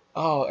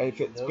 Oh, if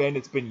Nope.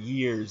 it's been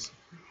years.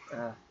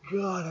 Uh,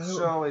 God, I don't...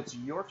 so it's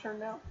your turn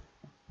now?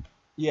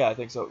 Yeah, I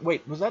think so.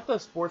 Wait, was that the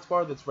sports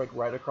bar that's like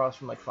right across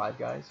from like Five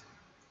Guys,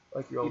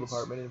 like your old It's-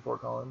 apartment in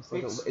Fort Collins?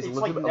 It's like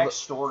Elizabeth-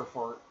 next door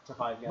to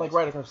Five Guys. like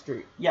right across the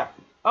street. Yeah.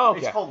 Oh, okay.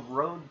 It's called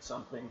Road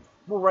something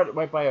Well,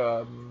 right by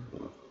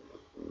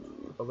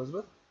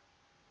Elizabeth.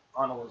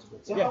 on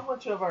Elizabeth. So Yeah. how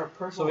much of our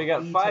personal So we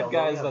got details 5 are we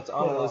guys gonna that's put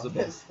on this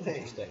Elizabeth. thing?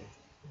 Interesting.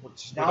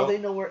 Now they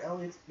know where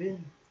Elliot's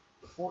been.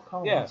 Fort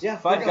Collins. Yeah, Yeah,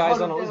 5 they're gonna guys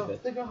hunt on him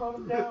Elizabeth. Down. They're gonna hunt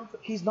him down.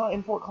 He's not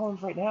in Fort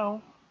Collins right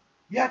now.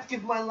 You have to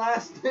give my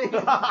last name.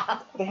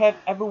 They have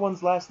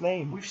everyone's last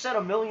name. We've said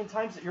a million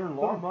times that you're in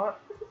Longmont.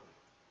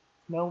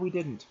 No, we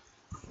didn't.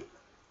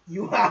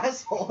 You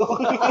asshole.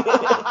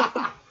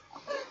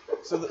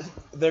 So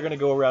they're gonna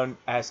go around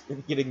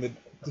getting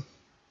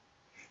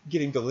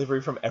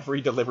delivery from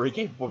every delivery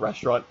capable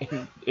restaurant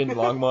in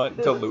Longmont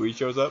until Louis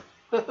shows up.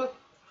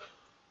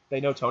 They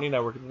know Tony and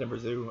I work at the Denver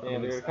Zoo.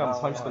 And they're gonna come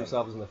punch yeah.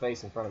 themselves in the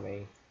face in front of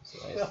me. So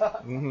nice.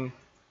 Mm-hmm.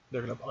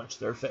 They're gonna punch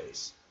their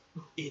face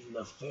in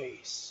the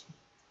face.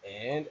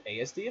 And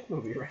ASDF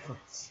movie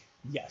reference.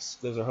 Yes,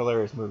 those are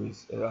hilarious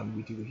movies on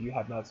YouTube. If you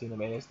have not seen them,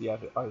 ASDF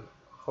are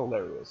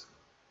hilarious.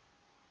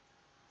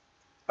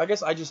 I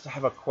guess I just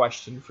have a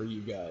question for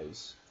you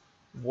guys.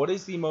 What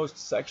is the most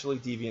sexually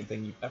deviant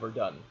thing you've ever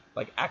done?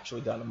 Like,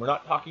 actually done. And we're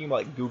not talking about,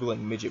 like, Googling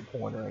midget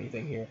porn or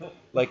anything here.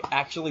 Like,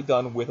 actually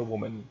done with a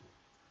woman.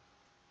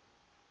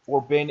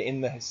 Or been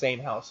in the same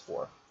house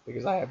for.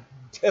 Because I have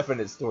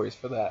definite stories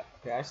for that.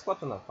 Okay, I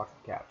slept on that fucking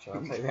couch.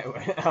 I'll tell you that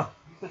right now.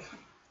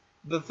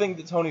 The thing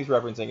that Tony's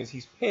referencing is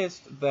he's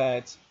pissed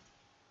that...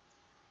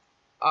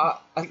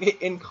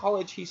 in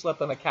college, he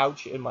slept on a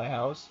couch in my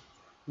house.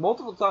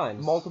 Multiple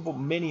times.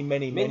 Many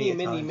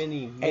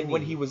times. And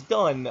when he was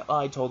done,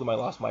 I told him I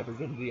lost my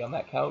virginity on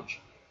that couch.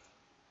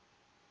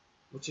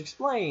 Which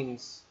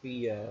explains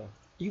the,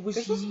 It was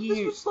This was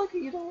years. like,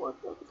 a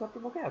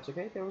comfortable couch,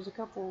 okay? There was a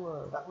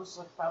couple, That was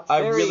like about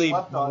I very really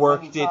slept on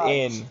worked many it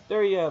times. in.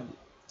 very, how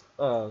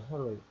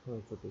do I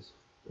put this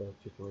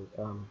particularly?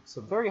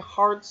 Some very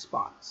hard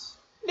spots.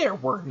 There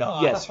were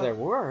not. Yes, there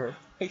were.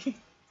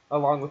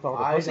 Along with all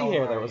the I pussy don't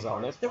hair know that any was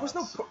on hard it. There was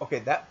no. Okay,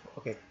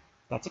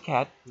 that's a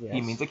cat. Yes. He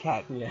means a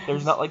cat. Yes.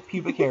 There's not like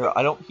pubic hair.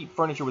 I don't keep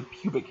furniture with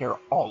pubic hair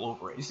all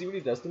over You it. see what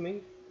he does to me?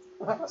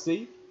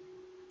 See?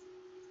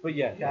 But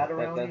yeah, Cat that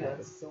around you, happened.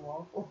 that's so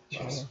awful.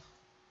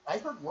 I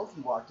heard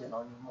Loki walked in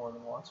on you more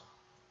than once.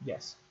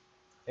 Yes.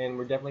 And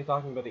we're definitely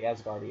talking about the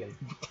Asgardian.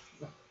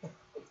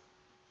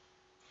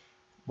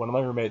 One of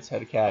my roommates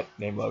had a cat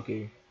named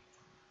Loki.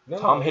 No,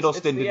 Tom it's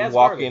Hiddleston the didn't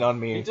walk Asgardian. in on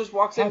me He just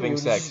walks in having and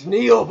sex. just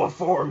kneel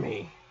before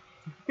me.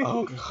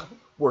 Oh, God.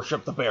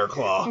 Worship the bear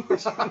claw.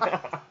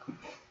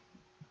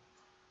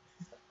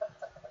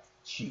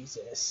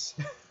 Jesus.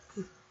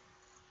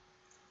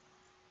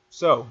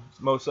 So,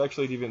 most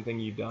sexually deviant thing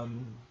you've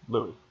done,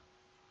 Louis? 。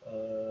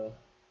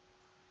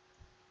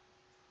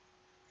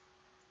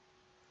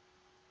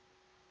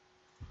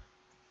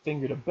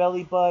fingered a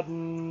belly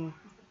button,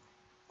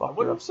 I fucked her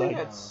wouldn't say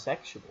upside, that's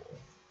sexual.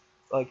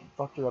 like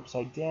fucked her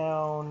upside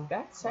down,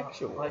 That's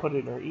sexual. like- put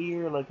it in her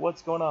ear. Like,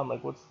 what's going on?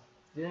 Like, what's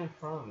Did it in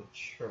front of the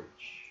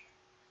church.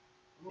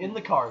 In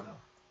the car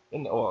though.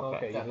 in? Oh, okay.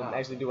 okay, you Yeah, didn't no.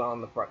 actually do it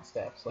on the front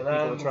steps. Like And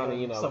people then were trying to,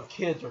 you know. some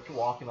kids were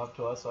walking up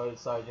to us, so I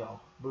decided,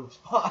 move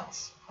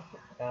spots.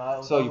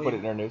 And So you put it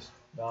in her news.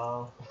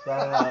 No.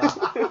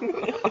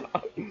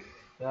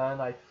 Then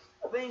I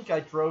think I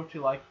drove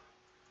to like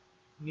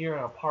near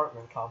an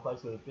apartment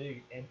complex with a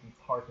big empty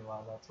parking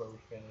lot. That's where we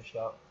finished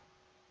up.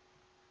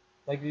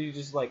 Like, did you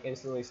just like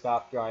instantly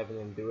stop driving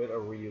and do it,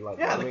 or were you like?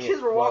 Yeah, the doing kids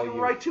it were while walking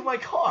you- right to my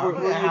car.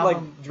 Were you Have like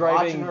them driving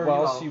watching her,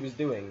 while she was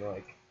doing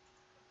like?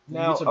 Did you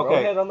Now, get some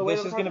okay, roadhead on the way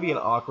this to is the going to be an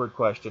parking lot? awkward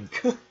question.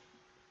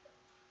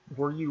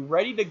 Were you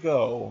ready to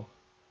go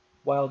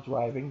while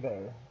driving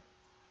there?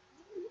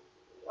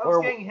 I was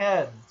or- getting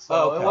head, so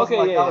Oh, okay. it wasn't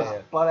Okay, like yeah, I was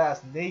yeah. butt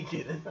ass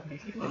naked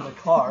in the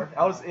car.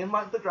 I was in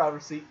the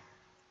driver's seat,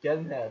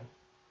 getting head,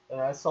 and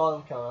I saw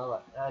them coming. I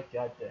was like,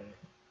 god damn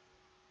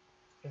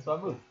it. So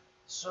I moved.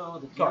 So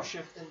the Sorry. gear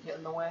shift didn't get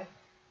in the way?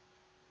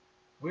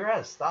 We were at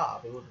a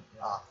stop. It wasn't.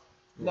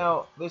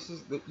 Now,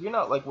 you're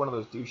not like one of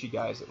those douchey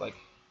guys that like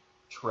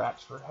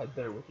traps her head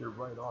there with your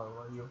right arm,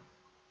 are you?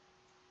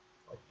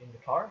 Like in the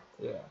car?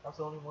 Yeah. That's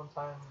the only one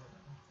time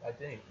I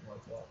did anything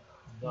like that.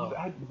 No. You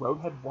had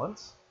roadhead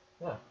once?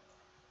 Yeah.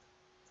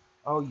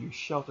 Oh, you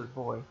sheltered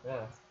boy.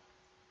 Yeah.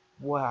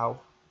 Wow.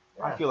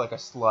 I Yeah. feel like a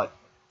slut.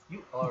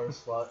 You are a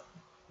slut.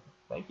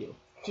 Thank you.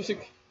 Just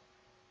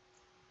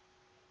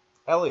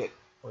Elliot,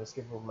 I want to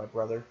skip over my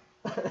brother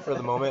for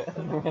the moment.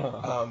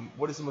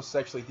 What is the most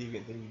sexually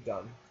deviant thing you've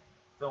done?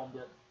 Filmed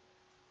it.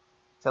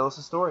 Tell us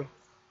a story.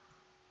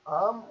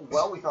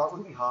 Well, we thought it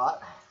would be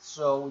hot,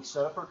 so we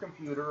set up her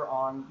computer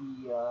on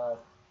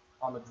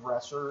the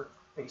dresser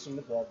facing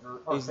the bedroom.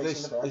 Or Is facing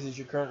this the bed.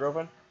 your current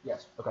girlfriend?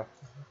 Yes. Okay.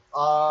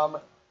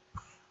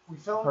 We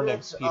filmed Her it.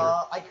 name's Peter.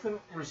 I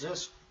couldn't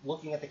resist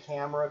looking at the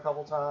camera a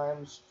couple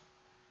times.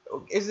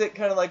 Is it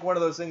kind of like one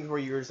of those things where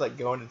you're just like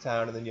going to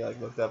town and then you like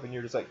looked up and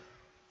you're just like,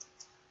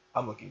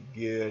 I'm looking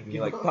good, and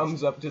you like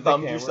thumbs up to the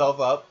thumbed camera. yourself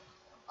up?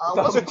 It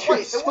wasn't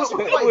quite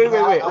Wait,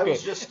 that. I okay.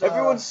 was just,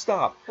 Everyone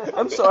stop.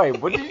 I'm sorry,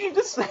 what did you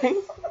just say?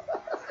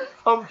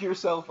 Thumbed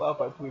yourself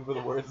up, I believe were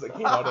the words that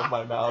came out of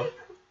my mouth.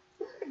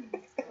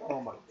 Oh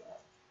my god.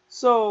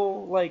 So,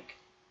 like,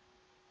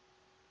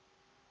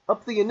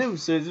 up the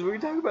nooses, we were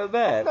talking about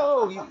that.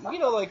 No, you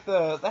know, like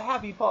the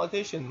happy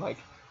politician, like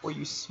where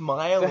you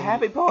smile. The and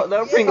happy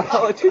don't bring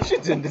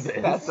politicians into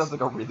this. That sounds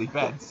like a really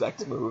bad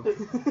sex move,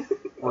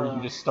 where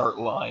you just start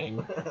lying.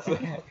 The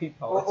happy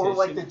Or politician.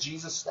 like the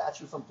Jesus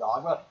statue from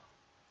Dogma.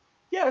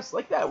 Yes,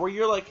 like that, where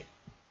you're like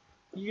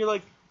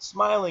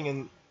smiling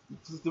and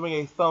just doing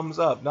a thumbs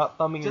up, not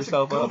thumbing Just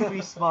yourself a up.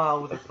 goofy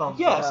smile with a thumbs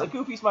Yes, up. a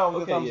goofy smile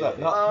with Okay, a thumbs yeah, up,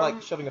 yeah. not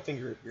like shoving a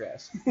finger up your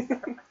ass.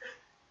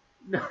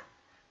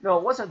 No,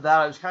 it wasn't that.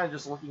 I was kind of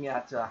just looking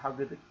at how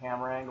good the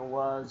camera angle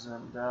was,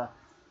 and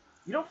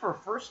for a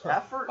first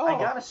effort, I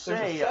gotta there's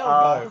say, a sound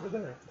guy over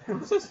there.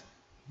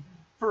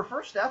 for a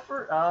first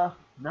effort,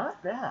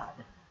 not bad.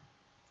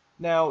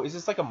 Now, is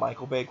this like a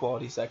Michael Bay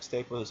quality sex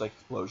tape where there's like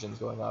explosions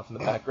going off in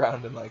the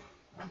background and like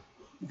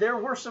There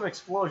were some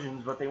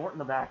explosions, but they weren't in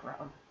the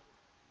background.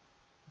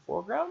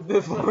 foreground?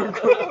 The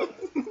foreground.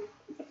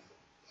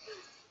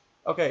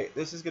 Okay,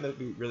 this is gonna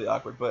be really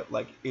awkward, but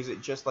like, is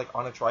it just like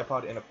on a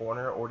tripod in a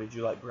corner, or did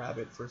you like grab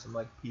it for some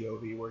like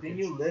POV work? Didn't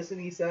you listen?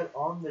 He said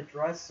on the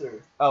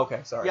dresser. Oh,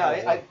 okay, sorry. Yeah,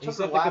 I He took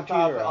set the the laptop.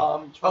 computer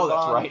up. Turned Oh,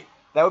 that's on- right.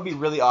 That would be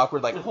really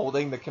awkward, like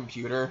holding the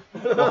computer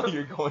while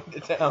you're going to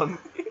town.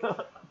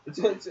 It's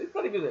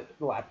not even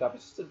a laptop,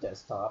 it's just a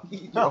desktop.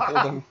 You're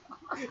holding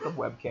the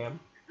webcam.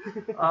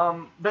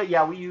 But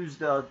yeah, we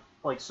used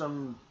like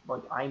some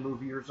like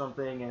iMovie or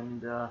something,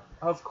 and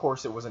Of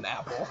course, it was an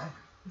Apple.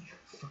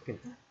 Fucking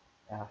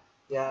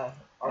Yeah.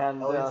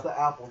 And, Elliot's the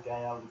Apple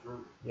guy out of the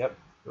group. Yep.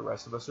 The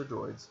rest of us are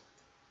droids.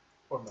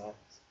 Or Max.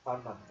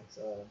 I'm not Max.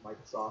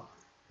 Microsoft.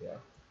 Yeah.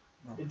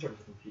 In terms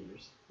of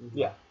computers.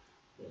 Yeah.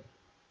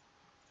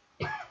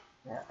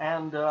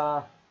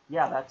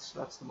 yeah, that's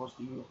the most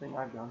deviant thing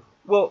I've done.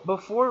 Well,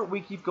 before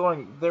we keep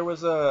going, there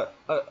was an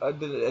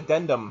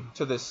addendum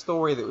to this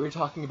story that we were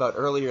talking about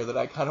earlier that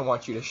I kind of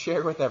want you to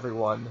share with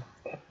everyone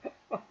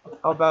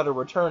about a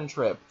return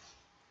trip.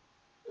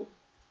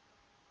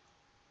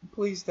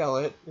 Please tell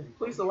it.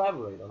 Please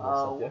elaborate on this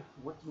subject.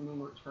 What do you mean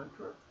return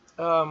trip?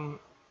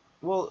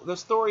 Well, the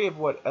story of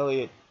what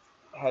Elliot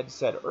had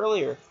said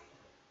earlier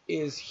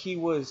is he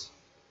was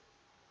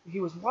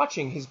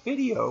watching his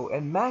video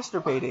and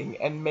masturbating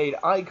and made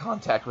eye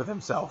contact with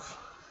himself.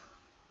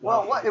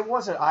 Well, it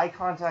wasn't eye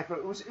contact, but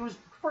it was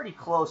pretty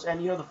close.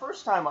 And the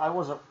first time I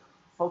wasn't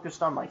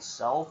focused on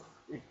myself,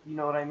 if you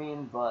know what I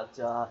mean. But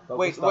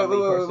Wait. Focused on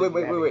the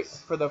person Wait.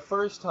 For the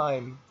first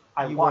time,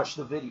 I you watched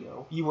the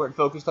video. You weren't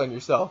focused on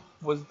yourself.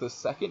 Was the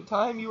second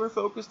time you were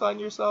focused on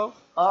yourself?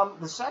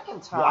 The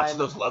second time. Watch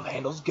those love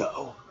handles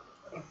go.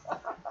 It's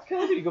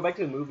kind of like you go back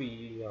to the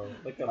movie,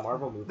 like the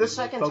Marvel movie. The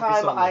second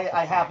time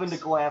I happened to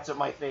glance at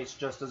my face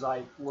just as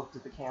I looked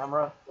at the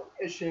camera.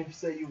 Ashamed to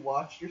say you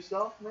watched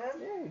yourself, man.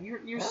 Yeah,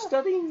 you're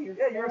studying your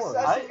you're form.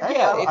 assessing.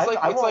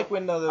 It's like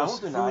when those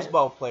won't deny it.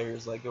 foosball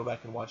players like go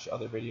back and watch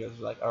other videos.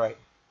 They're like, all right,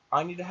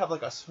 I need to have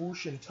like a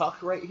swoosh and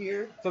tuck right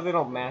here. So they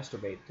don't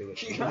masturbate to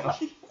it. You know?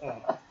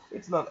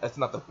 It's not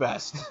the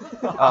best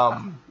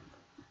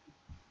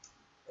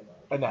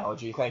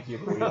analogy. Thank you.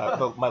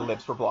 My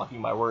lips were blocking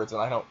my words,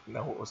 and I don't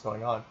know what was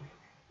going on.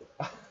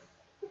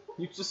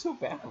 You're just so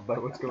baffled by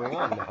what's going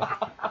on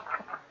now.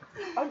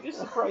 I'm just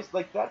surprised.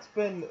 Like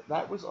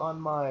that was on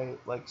my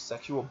like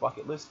sexual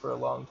bucket list for a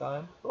long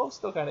time. Well, it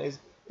still kind of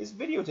is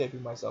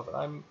videotaping myself, and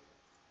I'm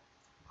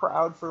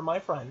proud for my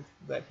friend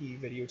that he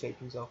videotaped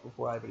himself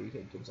before I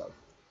videotaped himself.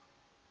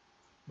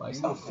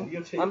 Myself.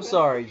 I'm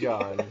sorry,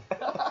 John.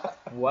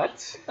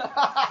 What?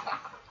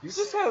 You're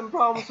just having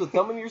problems with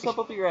thumbing yourself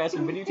up your ass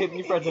and videotaping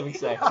your friends having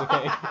sex,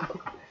 okay?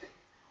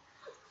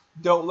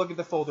 Don't look at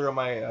the folder on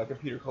my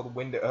computer called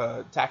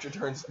Tax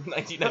Returns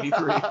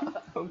 1993.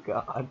 Oh,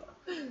 God.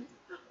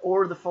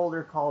 Or the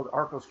folder called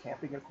Arco's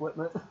Camping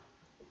Equipment.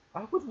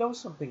 I would know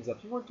some things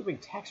up. You weren't doing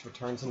tax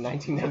returns in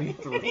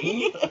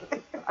 1993.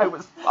 I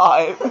was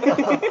 5.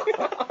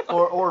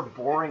 or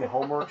boring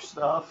homework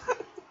stuff.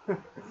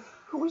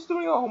 Who was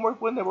doing homework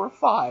when they were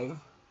 5?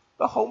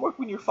 The homework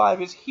when you're 5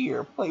 is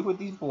here. Play with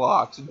these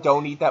blocks.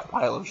 Don't eat that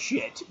pile of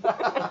shit.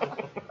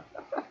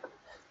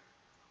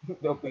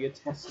 There'll be a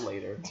test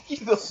later.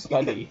 The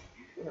Study.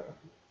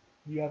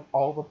 You have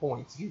all the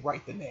points if you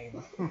write the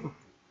name.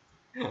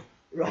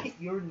 Write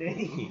your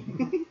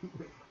name.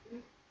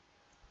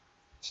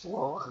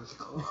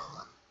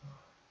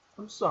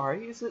 I'm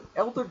sorry, is it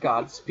Elder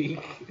God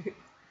speak?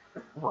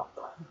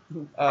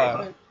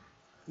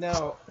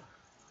 Now,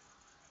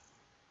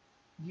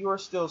 you are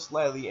still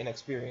slightly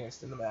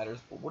inexperienced in the matters,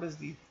 but what is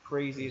the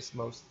craziest,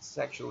 most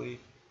sexually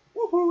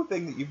woohoo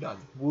thing that you've done?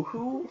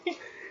 Woohoo?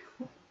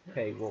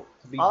 Okay, well,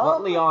 to be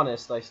bluntly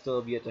honest, I still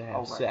have yet to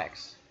have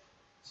sex.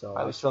 So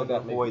I was still trying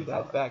to got avoid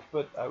that fact,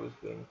 but I was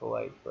being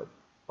polite. But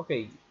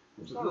okay,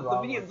 nothing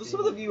wrong with some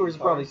of the being viewers are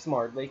probably retarded.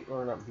 smart.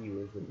 Or not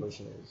viewers, but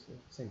listeners.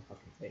 Same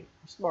fucking thing.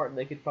 They're smart, and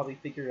they could probably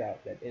figure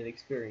out that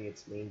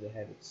inexperience means they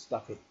haven't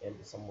stuck it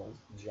into someone's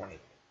vagina.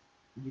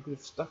 you could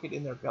have stuck it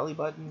in their belly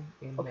button.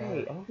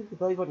 Okay, I don't think the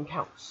belly button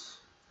counts.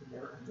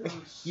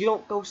 You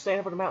don't go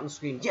stand up on a mountain and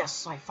scream,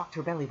 "Yes, I fucked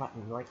her belly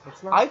button." Like,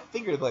 it's not. I've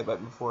fingered a belly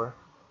button before.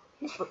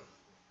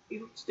 You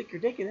don't stick your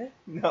dick in it.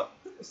 No.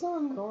 It's not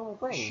a normal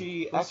thing.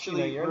 She Unless,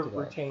 actually you're into that.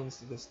 retains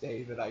to this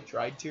day that I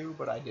tried to,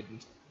 but I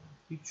didn't.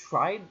 You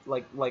tried?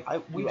 Like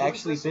we you did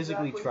actually this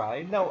physically exactly.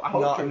 tried? No, I'm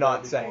Poked not. her I'm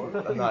not there saying.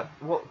 before. I'm not.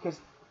 Well, because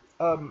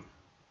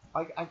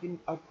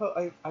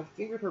I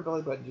fingered her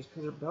belly button just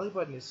because her belly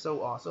button is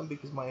so awesome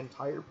because my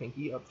entire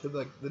pinky up to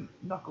like the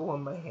knuckle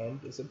on my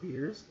hand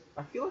disappears.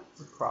 I feel like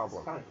it's a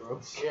problem. Kind of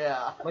gross.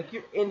 Yeah. Like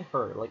you're in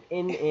her, like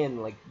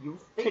like you're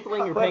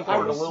tickling your But pinky. I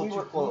we was a little too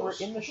were close.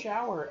 in the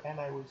shower and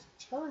I was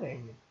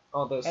turning.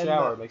 Oh, the and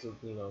shower the- makes it,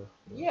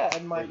 Yeah,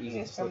 and my Very easy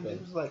penis to slip kind of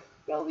in. was like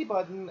belly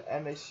button,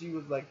 and then she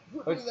was like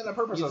Oh, doing that on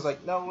purpose. you I was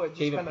like, no, it just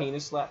gave a kind of.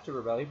 penis slap to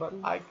her belly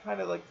button? I kind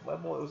of like well,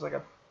 it was like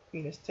a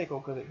penis tickle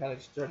because it kind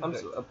of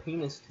started. A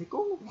penis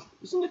tickle?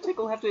 Doesn't a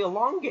tickle have to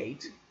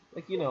elongate?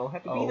 Like,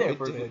 have to be Oh, there it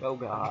for did. Oh,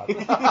 God.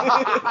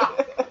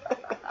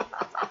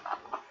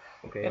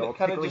 Okay, And it all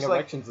kinda tickling just, like-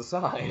 erections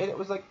aside. and it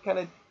was like kind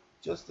of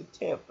just a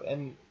tip,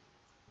 and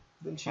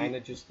then she Kind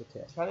of just the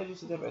tip. kind of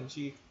just a tip, and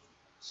she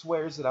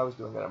swears that I was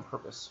doing that on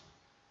purpose.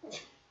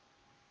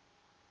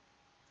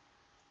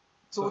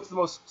 So what's the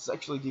most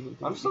sexually deviant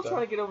thing I'm you've still done?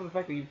 trying to get over the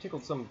fact that you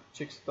tickled some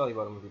chick's belly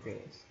button with your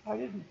penis. I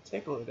didn't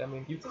tickle it. I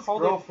mean, You It's his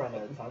called girlfriend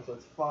at the time, so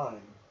it's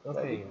fine.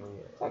 Okay,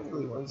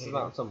 Technically, this is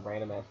not some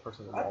random ass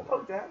person in I Walmart.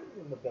 poked at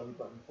it in the belly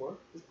button before.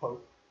 Just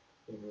poke.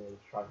 Didn't really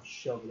try to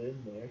shove it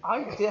in there. I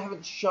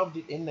haven't shoved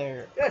it in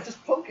there. Yeah,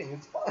 just poking.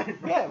 It's fine.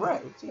 Yeah,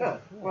 right. It's Yeah,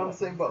 we're on the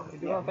same boat. You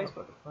do it on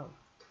Facebook.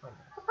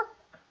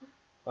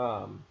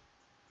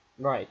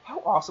 Right. How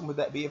awesome would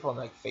that be if on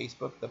like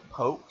Facebook the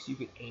pokes you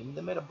could aim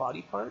them at a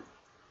body part?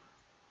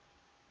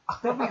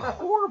 That'd be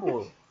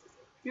horrible.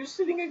 You're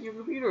sitting at your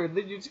computer and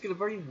then you just get a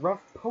very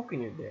rough poke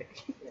in your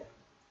dick.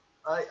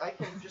 I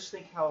can just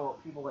think how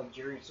people like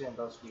Jerry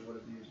Sandusky would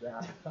have used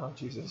that. Oh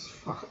Jesus!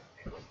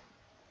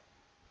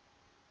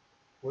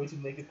 Way to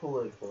make it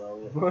political,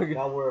 Elliot. We're-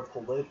 Now we're a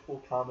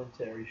political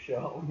commentary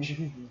show.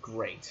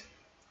 Great.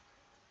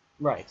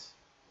 Right.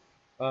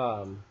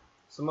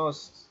 So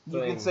most You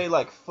can things- say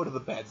like foot of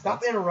the bed. Stop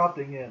That's-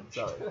 interrupting him.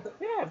 Sorry.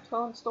 Yeah, I'm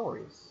telling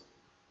stories.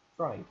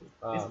 Trying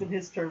to. It's been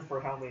his turn for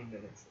how many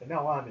minutes? And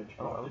now I'm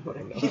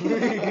interrupting.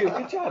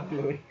 Good job,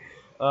 Dewey.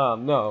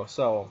 No,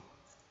 so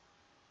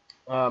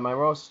my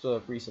most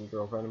recent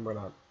girlfriend, and we're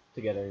not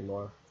together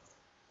anymore.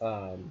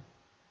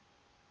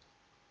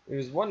 It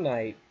was one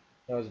night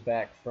I was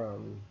back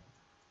from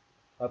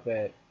up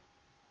at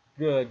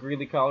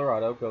Greeley,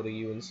 Colorado. Go to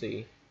UNC.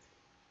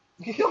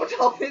 You don't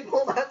tell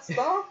people that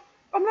stuff.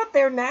 I'm not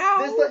there now.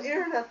 There's the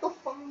internet. They'll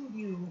find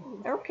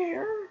you. I don't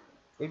care.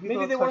 Maybe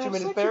Maybe they touch want him to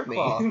in have his sex bear with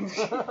claw.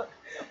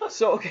 me.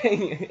 So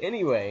okay.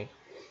 Anyway,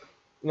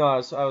 no, I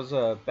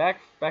was back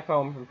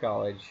home from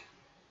college,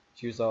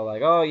 She was all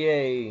like, "Oh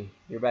yay,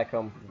 you're back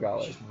home from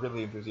college." She's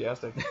really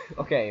enthusiastic.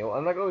 Okay, well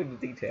I'm not going into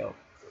detail.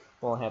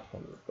 Well, I have to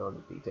go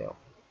into detail.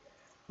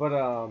 But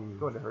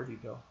Go into her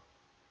detail.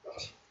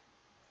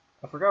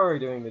 I forgot what we were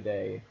doing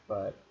today,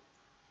 but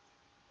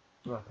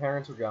my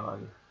parents were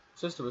gone.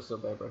 Sister was still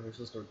there, but her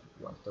sister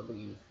wanted to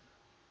leave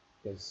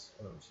because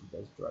she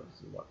does drugs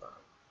and whatnot.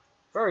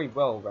 Very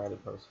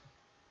well-rounded person.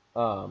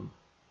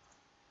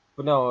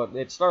 But no,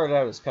 it started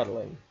out as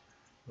cuddling.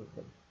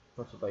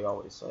 That's what they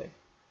always say.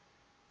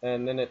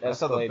 And then it escalated. That's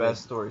how the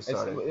best story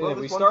started.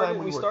 We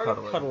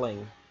started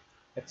cuddling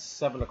at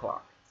 7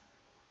 o'clock.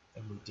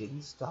 And we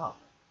didn't stop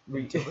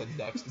We until the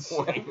next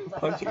morning.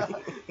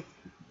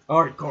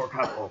 Hardcore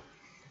cuddle.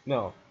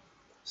 No.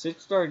 She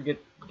started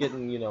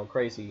getting,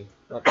 crazy.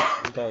 Not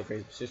entirely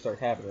crazy, but she started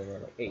happening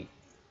around like 8.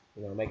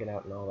 Making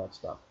out and all that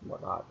stuff and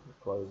whatnot.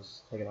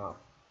 Clothes taken off.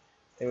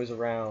 It was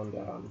around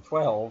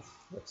 12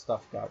 that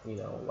stuff got,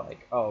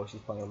 like, oh, she's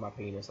playing with my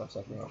penis, I'm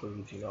sucking her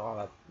boobs, all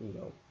that,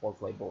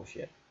 foreplay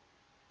bullshit.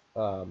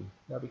 Now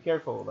be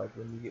careful, like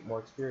when you get more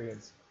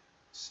experience.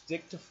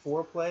 Stick to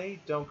 4-play,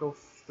 don't go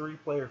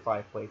 3-play or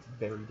 5-play, it's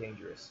very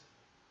dangerous.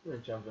 I'm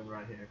gonna jump in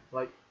right here.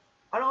 Like,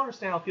 I don't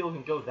understand how people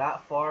can go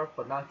that far,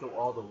 but not go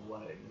all the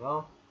way,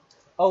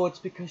 Oh, it's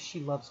because she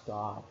loves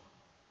God.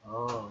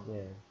 Oh.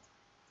 Yeah.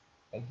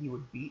 And he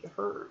would beat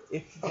her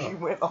if she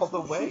went all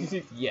the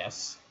way?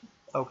 Yes.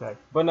 Okay.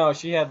 But no,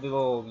 she had the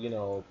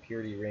little,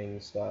 purity ring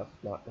stuff,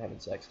 not having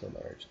sex till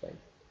marriage thing.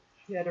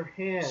 She had her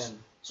hand.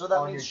 So that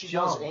on means your she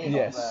does junk. anal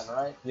Yes. then,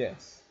 right?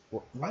 Yes.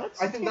 What?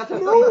 I think that's the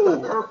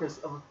purpose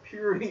of a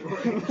purity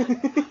ring.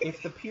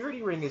 If the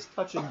purity ring is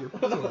touching your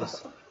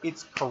penis,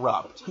 it's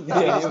corrupt.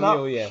 Yeah, It's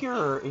not yeah.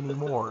 pure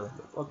anymore.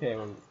 Okay,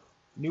 well,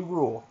 New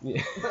rule.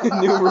 yeah.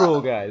 New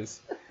rule,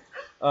 guys.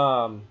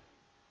 That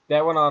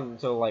went on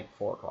until like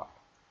 4 o'clock.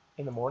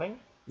 In the morning,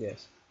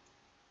 Yes.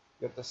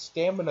 you have the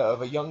stamina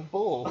of a young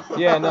bull.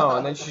 Yeah, no,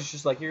 and then she's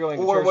just like, "You're going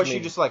to Or church was with she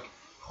me." just like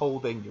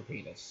holding your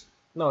penis?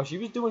 No, she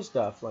was doing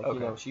stuff like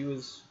Okay. she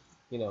was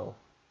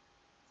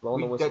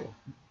blowing the We whistle.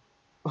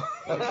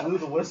 Like, blew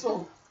the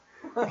whistle.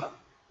 No,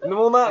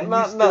 well, not And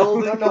not you not.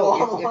 still didn't go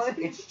all the way?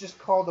 It's just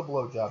called a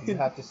blowjob. You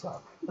have to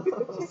stop.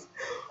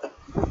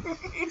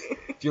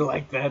 Do you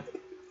like that?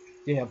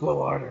 Yeah,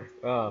 blow harder.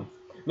 No,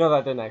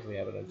 that didn't actually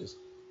happen. I just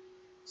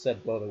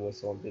said blow the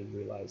whistle and didn't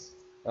realize.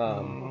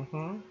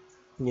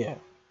 Yeah.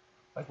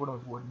 Like one of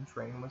those wooden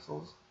train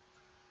whistles.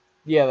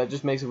 Yeah, that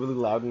just makes a really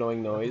loud,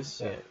 annoying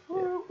noise. Yeah.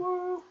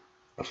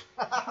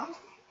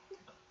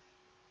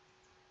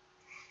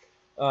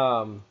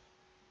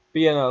 But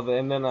yeah, no,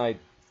 and then I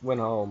went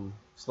home,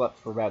 slept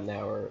for about an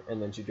hour,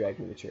 and then she dragged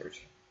me to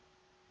church.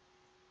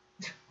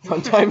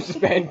 Fun times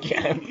at band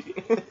camp.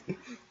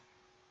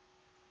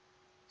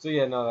 So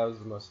yeah, no, that was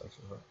the most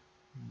sexual.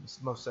 It's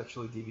the most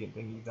sexually deviant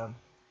thing you've done.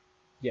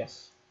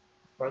 Yes.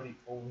 Probably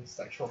the only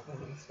sexual thing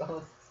he's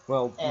done.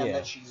 Well, And yeah.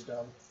 that she's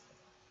done.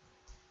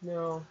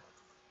 No.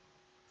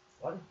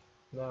 What?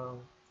 No.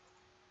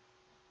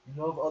 You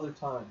know of other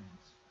times.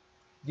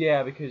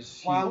 Yeah, because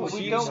she. Why would We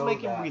you don't know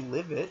make that? him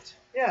relive it.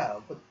 Yeah,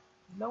 but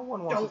No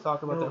one wants Don't to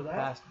talk about know their that.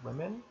 past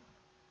women.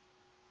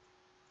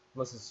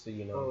 Unless it's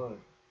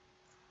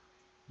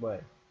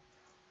what?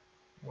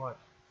 What?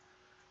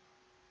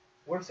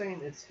 we're saying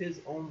it's his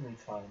only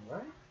time,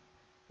 right?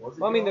 Was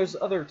it Well, I mean, your there's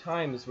other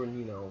times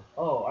when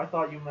Oh, I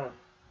thought you meant.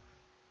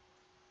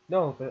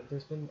 No, but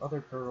there's been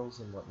other girls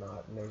and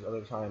whatnot, and there's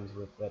other times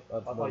with that I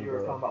one thought you were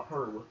girl. talking about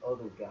her with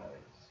other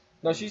guys.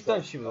 No, she's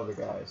done shit with other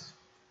guys.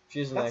 She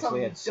hasn't That's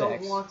actually something had you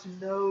sex. don't want to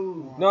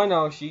know. No, I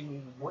know. She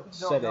What you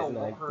don't said know it, and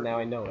won't hurt now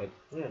you. I know it.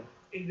 Yeah,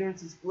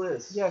 ignorance is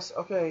bliss. Yes,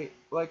 okay,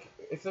 like,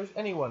 if there's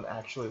anyone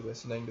actually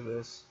listening to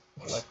this,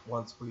 like,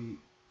 once we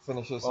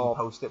finish this and All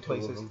post it 2 of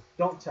places, them.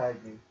 Don't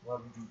tag me.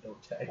 Whatever you do,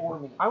 don't tag Or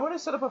me. me. I want to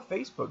set up a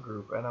Facebook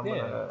group, and I'm Yeah.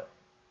 gonna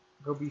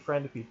go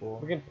befriend people.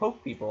 We can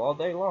poke people all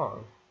day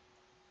long.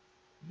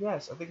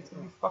 Yes, I think it's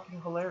gonna be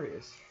fucking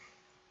hilarious.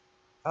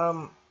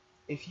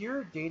 If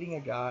you're dating a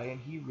guy and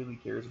he really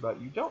cares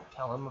about you, don't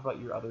tell him about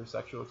your other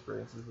sexual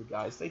experiences with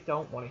guys. They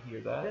don't want to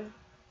hear that. Yeah.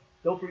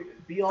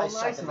 Don't be all I nice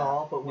second and that.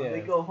 all, but when Yeah.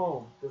 they go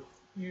home, they're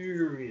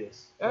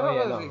furious. I don't Oh,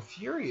 yeah, know, no. they're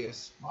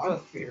furious. I'm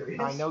but furious.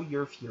 I know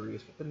you're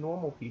furious, but the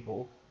normal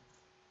people,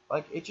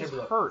 like, it just Yeah,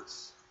 but-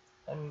 hurts.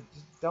 And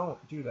just don't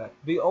do that.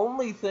 The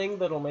only thing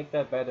that'll make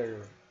that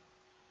better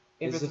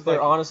is it's if they're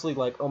like- honestly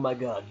like, "Oh my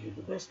god, you're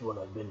the best one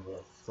I've been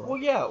with." It's like- Well,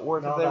 yeah, or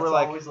if No, they that's were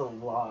like, always a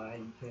lie.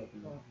 You can't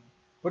be.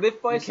 but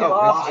if by You some can't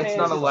off lie. chance it's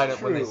not a it's light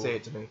up when they true. say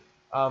it to me.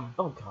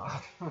 Oh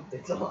god,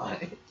 It's a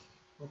lie.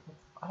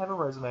 I have a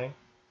resume.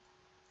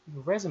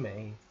 your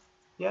resume.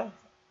 Yeah.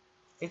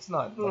 It's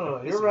not. No, like no,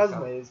 a your pissing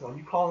resume is when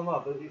you call them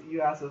up.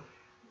 You ask them,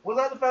 "Was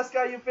that the best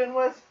guy you've been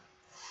with?"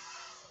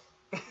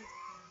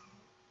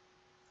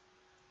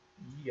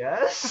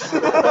 Yes.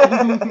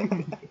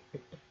 account.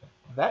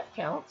 That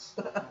counts.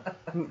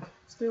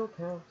 Still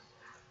counts.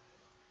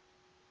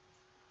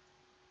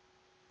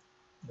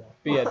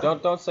 But yeah,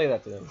 don't say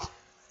that to them,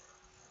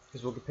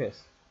 because we'll get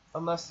pissed.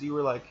 Unless you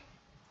were like,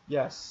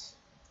 yes,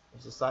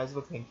 it's the size of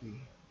a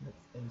pinky.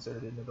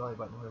 Inserted in the belly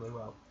button really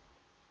well.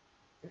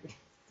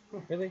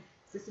 Really?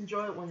 Just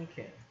enjoy it when you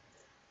can.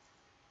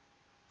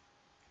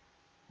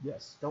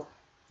 Yes.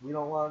 We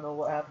don't want to know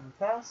what happened in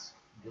the past.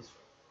 Just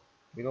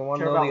We don't want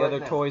to Care know about the right other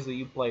now. toys that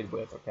you played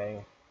with,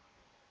 okay?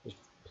 Just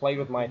play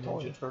with my Ninja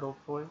toys. Turtle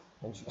toys.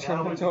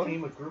 now we Toy?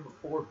 became a group of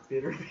 4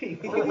 bitter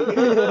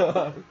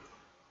people.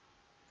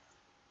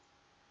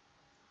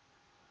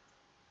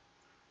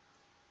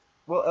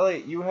 Well,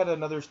 Elliot, you had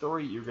another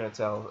story you were gonna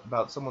tell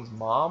about someone's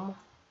mom.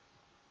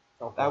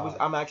 Oh,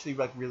 I'm actually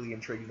like really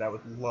intrigued. I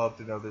would love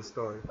to know this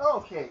story.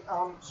 Okay,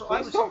 so I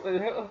Please was. don't.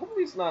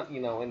 Hopefully, it's not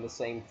in the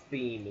same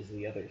theme as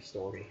the other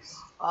stories.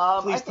 I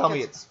Please think tell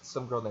me it's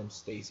some girl named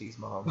Stacy's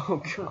mom.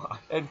 Oh God.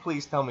 And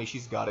please tell me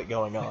she's got it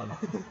going on.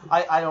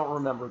 I don't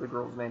remember the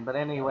girl's name, but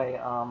anyway,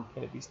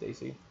 Can it be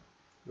Stacy?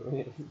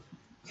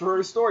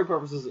 For story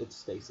purposes, it's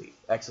Stacy.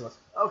 Excellent.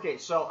 okay,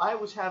 so I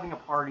was having a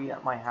party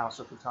at my house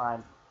at the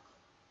time,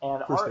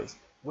 and For Stacy.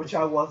 Which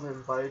I wasn't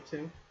invited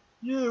to.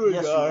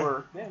 yes, you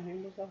were, Yeah, he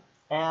was that.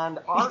 and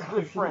our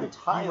good friend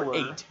Tyler,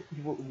 You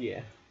were 8.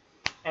 Yeah.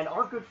 and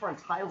our good friend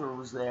Tyler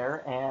was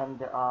there, and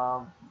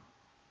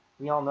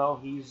we all know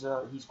he's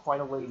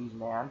quite a ladies'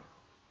 man.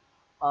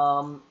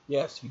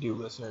 Yes, you do,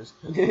 listeners.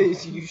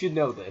 You should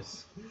know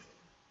this.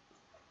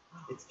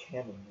 It's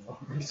canon now.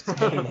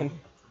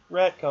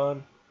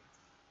 Retcon.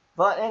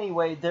 But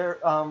anyway, there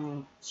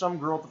some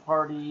girl at the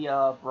party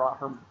brought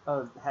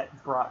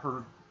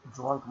her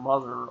drunk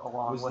mother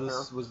along with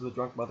her. Was the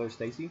drunk mother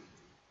Stacy?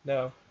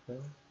 No.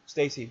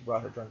 Stacy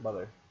brought her drunk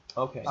mother.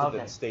 Okay. So Okay.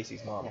 that's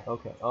Stacy's mom. Yeah.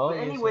 Okay. Oh. But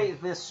yes, anyway,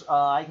 this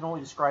I can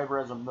only describe her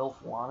as a MILF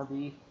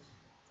wannabe.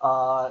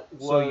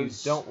 So you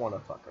don't want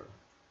to fuck her.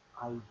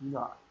 I do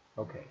not.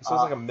 Okay. So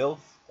it's like a MILF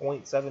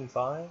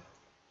 .75?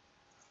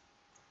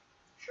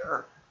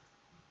 Sure.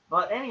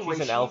 But anyway,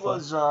 She's an she alpha.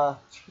 was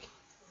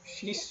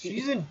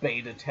She's in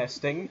beta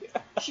testing.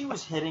 she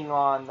was hitting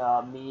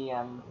on me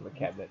The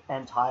cabinet.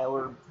 and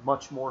Tyler,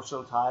 much more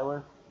so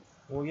Tyler.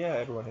 Well, yeah,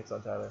 everyone hits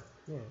on Tyler.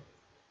 Yeah.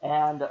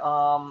 And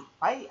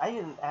I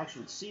didn't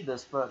actually see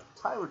this, but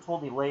Tyler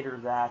told me later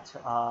that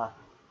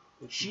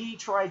she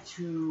tried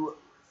to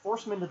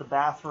force him into the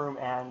bathroom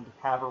and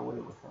have her way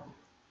with him.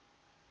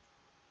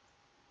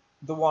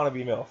 The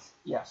wannabe MILF.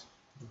 Yes.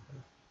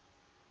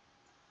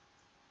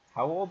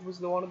 How old was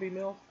the wannabe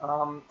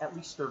MILF? At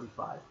least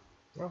 35.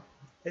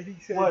 And he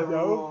said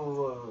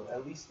Whoa.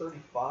 At least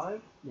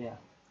 35? Yeah.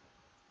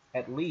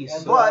 At least.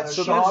 And But the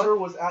she daughter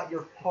was at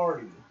your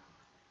party.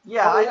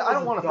 Yeah, How old I was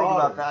don't the want to think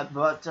daughter?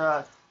 about that,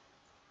 but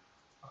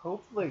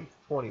hopefully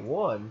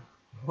 21.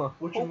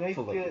 Which would make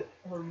Hopefully. it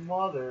her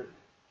mother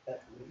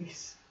at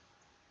least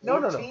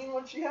No. 18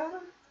 when she had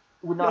her?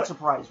 would not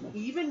surprise me.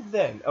 Even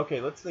then,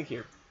 okay, let's think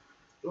here.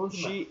 Doing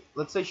some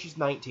Let's say she's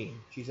 19.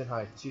 She's in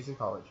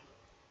college.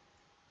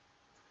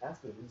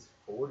 That's at least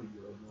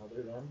 40-year-old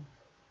mother then.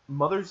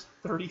 Mother's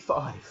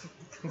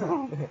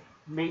 35.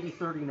 Maybe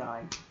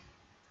 39.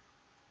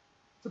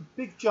 It's a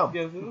big jump.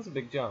 Yeah, it was a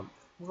big jump.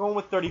 We're going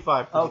with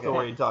 35 for Okay.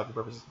 story and talking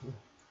purposes.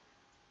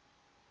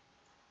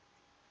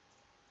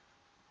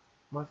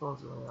 My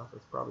phone's going off.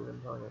 It's probably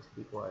been telling us to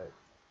be quiet.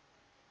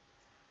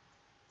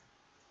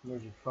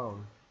 Where's your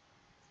phone?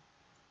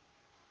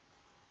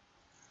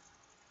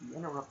 You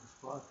interrupt this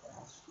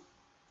broadcast.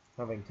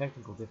 Having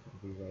technical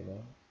difficulties right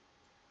now.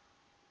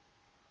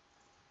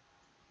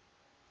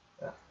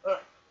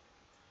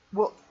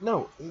 Well,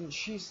 no,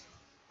 she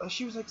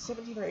was like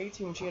 17 or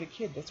 18 when she had a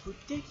kid. That's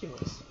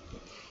ridiculous.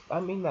 I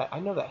mean that. I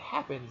know that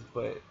happens,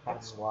 but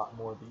Happens a lot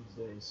more these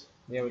days.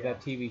 Yeah, with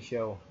that TV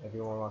show,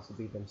 everyone wants to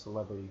be them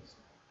celebrities.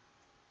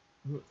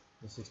 The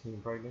 16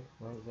 Pregnant,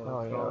 right? Is that what oh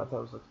it's yeah, I called? thought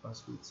it was like my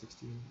Sweet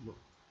 16.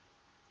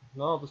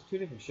 No, there's two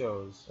different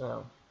shows.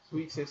 Oh,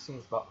 Sweet 16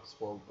 is about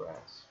spoiled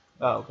brats.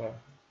 oh okay.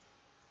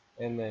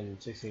 And then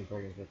 16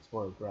 Pregnant with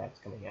spoiled brats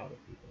coming out of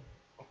people.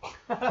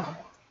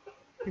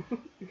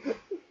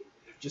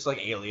 Just like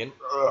Alien.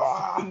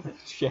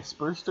 Chest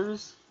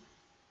bursters?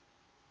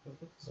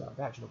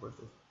 Vaginal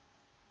bursters.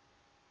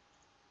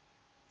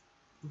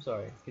 I'm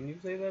sorry, can you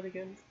say that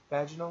again?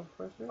 Vaginal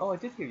bursters? Oh, I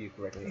did hear you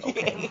correctly.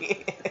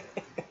 Okay.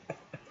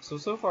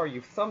 So far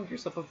you've thumbed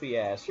yourself up the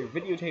ass, you're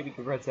videotaping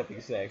congrats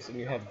having sex, and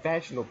you have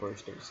vaginal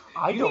bursters.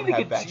 I You don't need to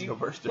have get- vaginal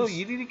bursters. No,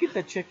 you need to get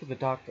that checked with the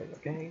doctor,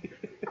 okay?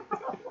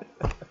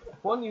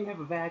 One, you have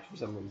a vag for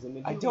some reason,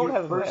 and I two, don't you're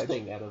have a vag.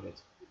 bursting out of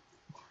it.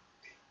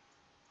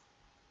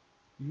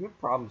 You have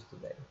problems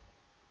today.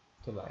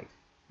 Tonight.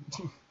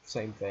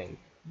 Same thing.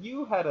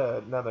 You had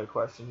another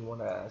question you want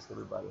to ask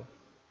everybody.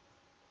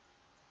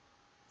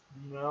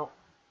 No,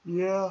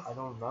 Yeah, I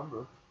don't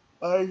remember.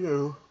 I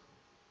do.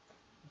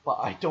 But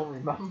I don't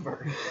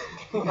remember.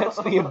 That's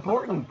the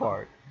important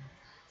part.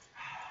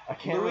 I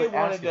can't Louis really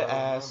wanted ask to if I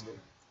ask-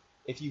 remember.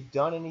 If you've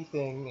done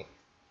anything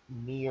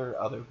near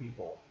other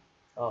people,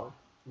 Oh,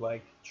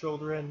 like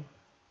children,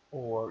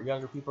 or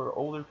younger people, or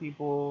older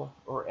people,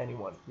 or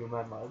anyone. you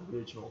meant my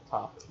original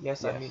topic.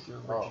 Yes, I Yes. mean your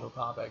original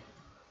topic.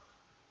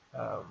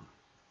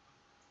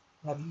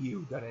 Have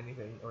you done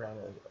anything around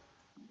it?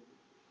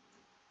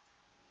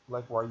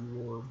 Like while you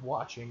were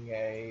watching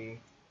a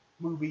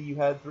movie, you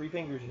had 3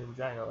 fingers in your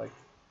vagina, like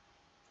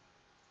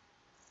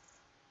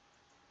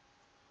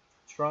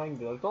trying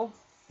to. I don't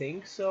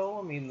think so.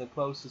 I mean, the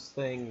closest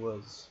thing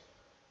was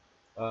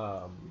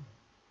the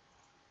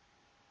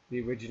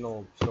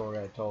original story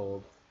I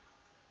told,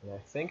 and I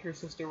think her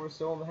sister was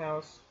still in the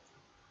house.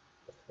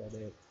 That's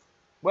about it.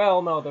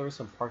 Well, no, there were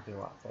some parking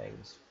lot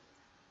things,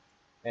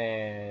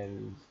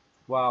 and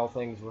while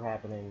things were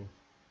happening,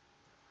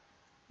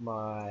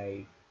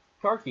 my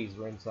car keys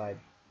were inside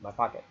my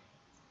pocket,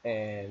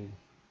 and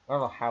I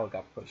don't know how it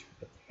got pushed,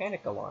 but the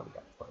panic alarm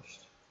got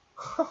pushed.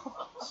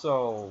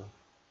 So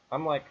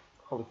I'm like,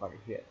 holy fucking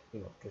shit,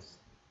 because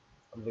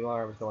the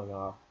alarm was going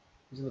off.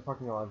 It was in the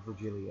parking lot of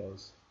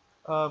Virgilio's.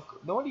 No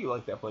wonder you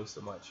like that place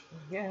so much.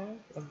 Yeah,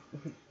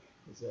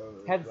 Is there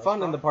a had fun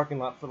in the restaurant? parking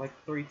lot for like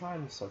 3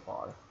 times so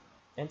far,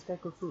 and it's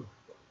got good food.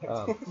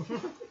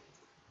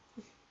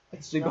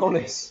 It's the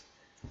bonus.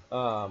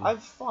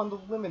 I've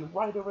fondled women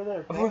right over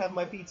there. Can I have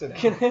my pizza now?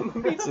 Can I have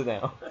my pizza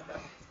now?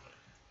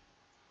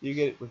 You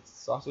get it with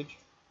sausage?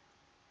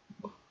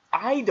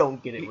 I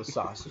don't get it with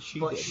sausage.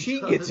 But She she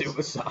gets does. it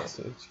with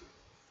sausage.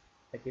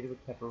 I get it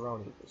with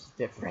pepperoni. There's a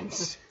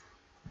difference.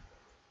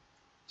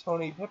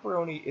 Tony,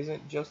 pepperoni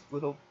isn't just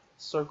little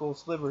circle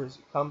slivers.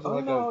 It comes in Oh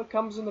like no, it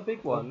comes in the big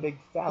a one. big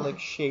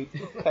phallic-shaped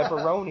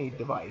pepperoni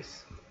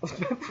device.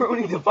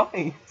 Pepperoni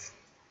device.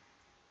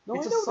 No,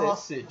 It's I a know this.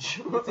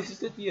 sausage. It's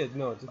just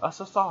no, it's A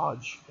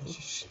sausage.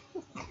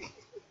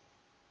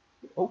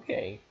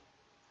 okay.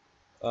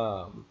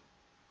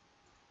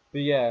 But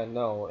yeah,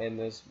 no, and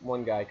this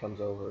one guy comes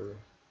over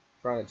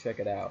trying to check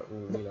it out,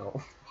 and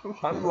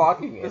I'm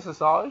locking The it.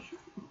 sausage?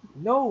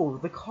 No,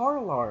 the car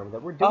alarm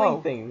that we're doing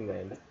Oh. things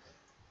in.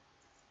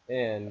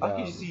 And I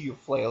can just see you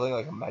flailing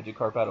like a magic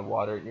carp out of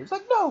water, and you're just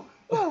like, no,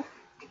 no,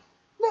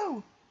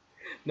 no.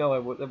 no, I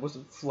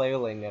wasn't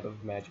flailing out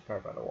of magic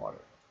carp out of water.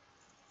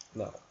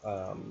 No,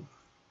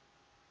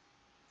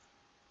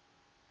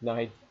 no,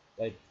 I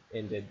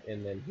ended,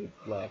 and then he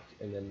left,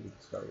 and then we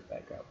started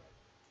back up.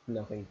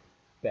 Nothing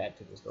bad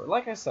to the story.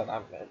 Like I said,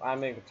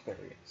 I'm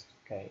inexperienced.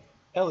 Okay.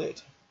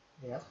 Elliot,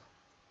 Yes.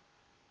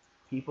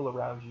 people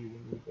around you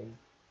when you've been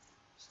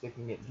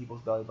sticking it in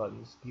people's belly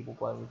buttons, people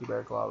playing with your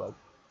bear claw, like,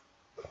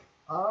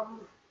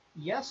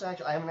 Yes,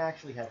 actually, I haven't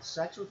actually had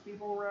sex with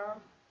people around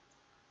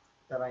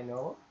that I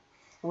know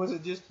was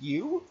it just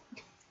you?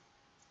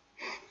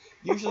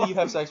 Usually you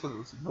have sex with at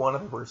least one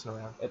other person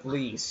around. At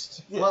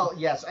least. of. Well,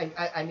 yes,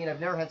 I mean, I've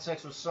never had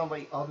sex with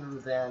somebody other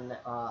than,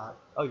 Oh,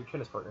 your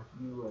tennis partner.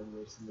 You and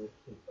your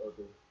significant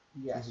other.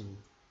 yes. Mhm.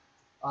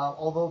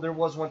 Although there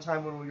was one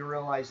time when we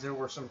realized there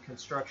were some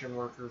construction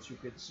workers who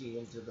could see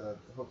into the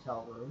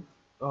hotel room.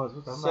 Oh, I was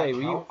about to Doesn't say, that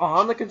were you count?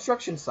 on the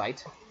construction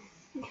site?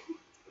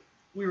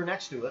 We were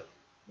next to it.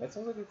 That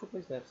sounds like a good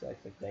place to have sex,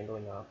 like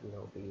dangling off,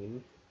 a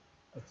beam.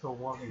 Until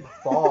one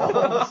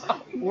falls.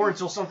 Or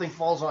until something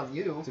falls on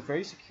you. It's a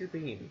very secure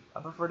beam. I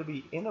prefer to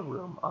be in a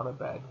room on a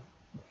bed,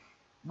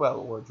 well,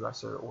 or a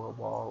dresser, or a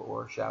wall,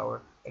 or a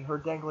shower, and her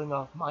dangling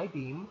off my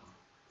beam.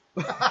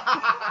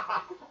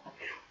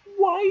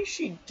 Why is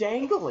she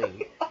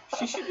dangling?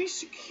 She should be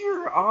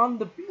secure on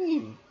the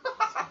beam.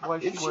 Why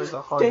she If wears she's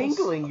a harness.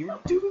 dangling, you're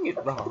doing it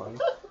wrong.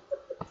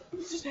 You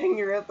just hang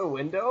her out the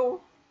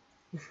window?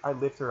 I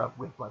lift her up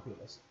with my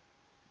penis.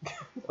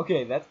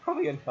 Okay, that's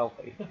probably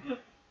unhealthy.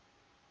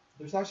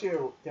 There's actually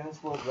a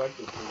Guinness World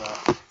Record for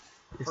that.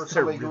 For Is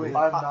somebody there really? doing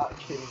I'm a not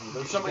kidding you.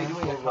 There's somebody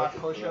Guinness doing a World cock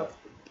Record for push-up. that.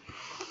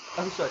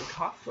 I'm sorry,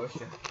 cock push.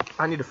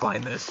 I need to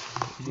find this.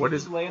 What you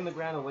is just lay on the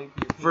ground and wait for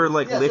your for penis?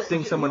 like Yes, lifting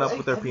have someone you- up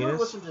with their have you ever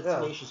penis? listened to Yeah.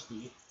 Tenacious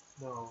D?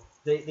 No.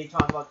 They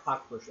talk about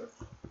cock push-up,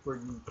 where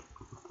you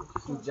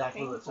do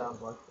exactly what it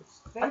sounds like.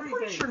 I'm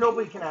pretty sure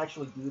nobody can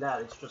actually do that.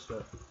 It's just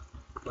a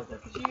like a.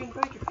 You can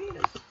break your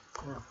penis.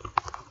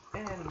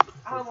 And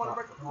I don't want to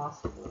break it.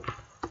 Possible.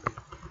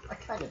 I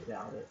kind of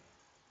doubt it.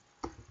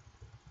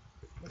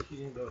 What you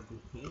didn't go do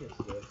penis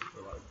lifts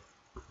for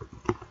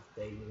like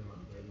days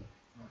on end.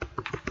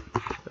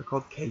 They're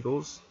called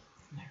Kegels.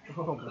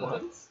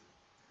 What?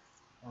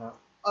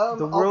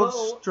 The world's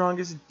Although,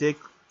 strongest dick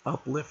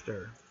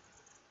uplifter.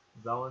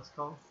 Is that what it's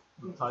called?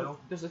 The title?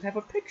 Does it have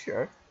a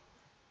picture?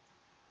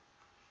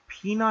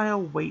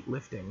 Penile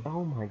weightlifting.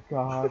 Oh my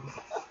god.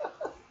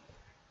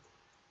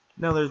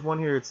 No, there's one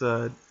here. It's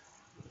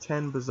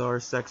 10 bizarre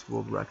sex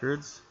world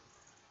records.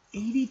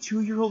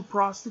 82-year-old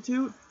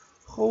prostitute?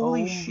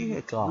 Holy Oh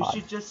shit. God. We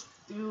should just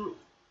do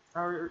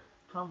our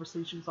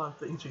conversations on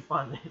things we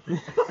find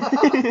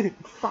interesting.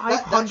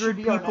 500 should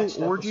be our people next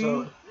orgy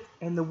episode.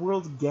 and the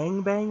world's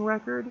gangbang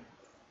record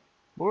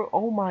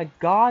Oh my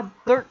god,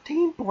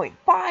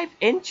 13.5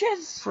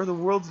 inches? for the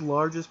world's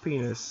largest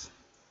penis.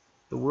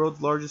 The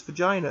world's largest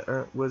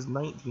vagina was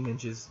 19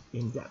 inches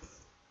in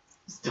depth.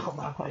 Still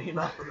not big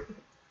enough.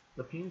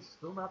 The penis is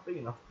still not big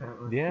enough,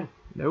 apparently. Yeah,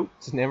 Nope.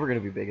 it's never gonna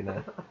be big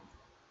enough.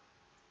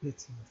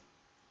 It's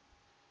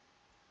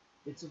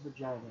it's a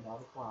vagina,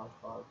 not a cloud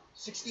card.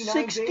 69.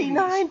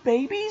 69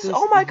 babies? This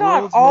Oh my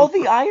god, world's all most-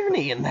 the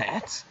irony in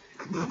that.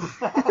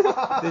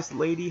 this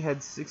lady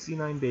had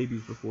 69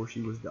 babies before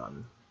she was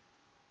done.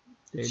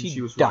 And she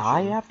she was die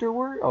Russian.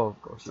 afterward? Oh,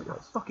 of course It's she like a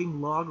does. fucking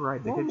log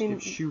ride. They Well, I mean,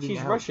 kept shooting she's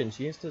out. Russian.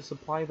 She has to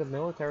supply the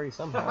military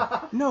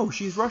somehow. No,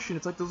 she's Russian.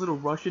 It's like those little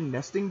Russian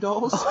nesting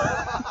dolls.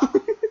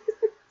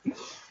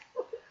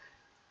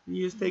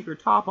 You just take her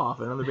top off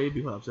and another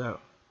baby pops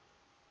out.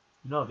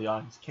 You know the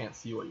audience can't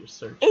see what you're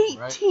searching,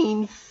 right?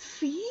 18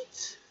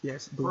 feet?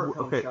 Yes.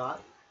 Okay.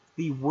 Shot.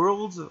 The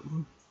world's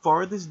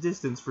farthest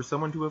distance for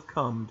someone to have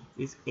cummed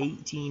is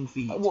 18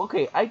 feet. Well,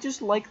 okay, I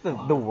just like the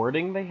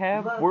wording they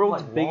have. Isn't that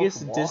World's like wall biggest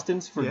to wall?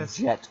 distance for Yes.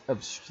 jet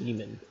of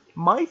semen.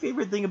 My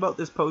favorite thing about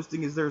this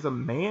posting is there's a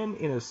man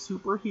in a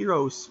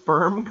superhero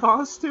sperm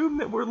costume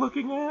that we're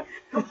looking at.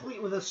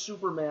 Complete with a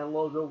Superman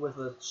logo with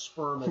a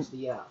sperm as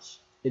the S.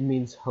 It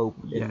means hope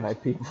Yes. in my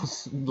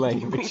people's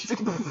language.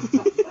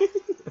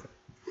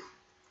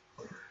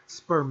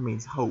 Sperm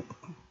means hope.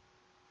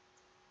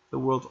 The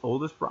world's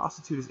oldest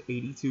prostitute is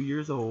 82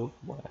 years old.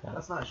 Wow.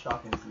 That's not as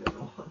shocking as the other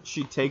one.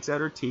 She takes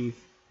out her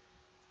teeth.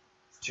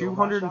 Still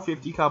not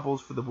 250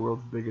 couples for the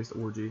world's biggest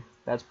orgy.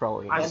 That's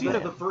probably. I've And seen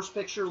the it. first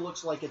picture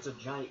looks like it's a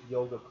giant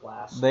yoga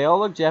class. They all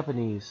look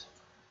Japanese.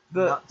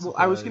 Not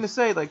I was surprised. gonna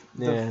say like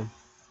Yeah.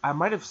 I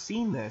might have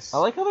seen this. I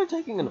like how they're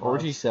taking an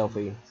orgy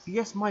selfie.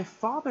 Yes, my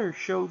father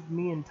showed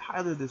me and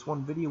Tyler this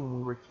one video when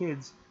we were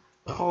kids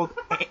called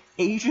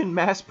Asian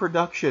Mass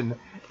Production,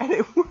 and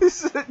it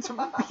was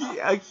to be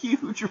a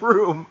huge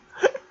room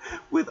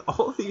with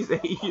all these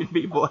Asian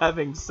people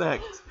having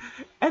sex,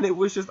 and it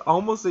was just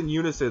almost in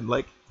unison,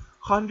 like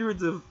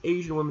hundreds of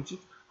Asian women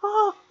just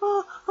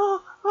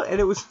and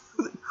it was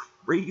the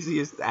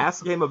craziest.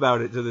 Ask him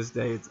about it to this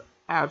day. It's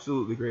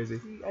absolutely crazy.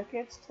 I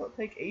can't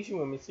take Asian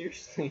women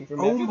seriously.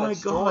 Oh my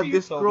god,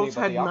 this girl's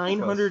had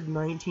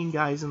 919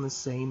 guys in the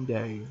same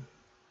day.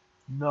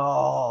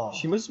 No.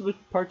 She must have been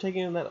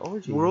partaking in that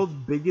orgy. World's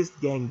biggest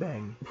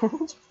gangbang.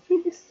 World's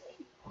biggest.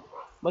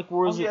 Like,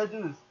 where All is you it?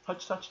 gotta do is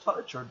touch, touch,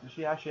 touch, or does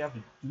she actually have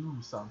to do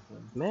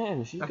something?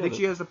 Man, she's I got think a-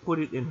 she has to put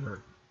it in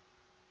her.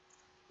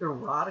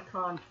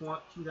 Eroticon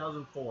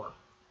 2004.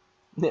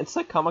 It's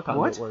like Comic-Con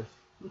What? but worse.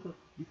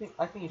 You think?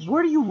 I think it's. What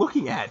are you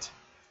looking at?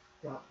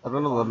 I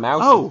don't know, the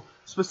mouse. Oh,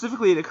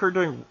 specifically, it occurred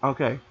during.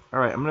 Okay, all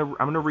right. I'm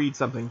gonna read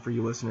something for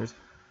you listeners.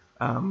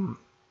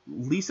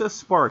 Lisa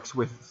Sparks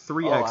with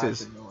 3 Oh, I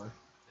X's. actually know her.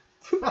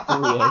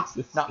 Three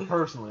X's. Not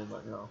personally,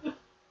 but you know.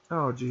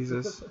 Oh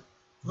Jesus.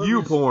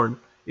 YouPorn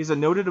is a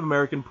noted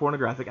American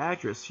pornographic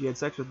actress. She had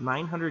sex with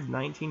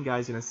 919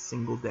 guys in a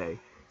single day,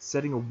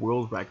 setting a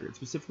world record.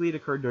 Specifically, it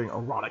occurred during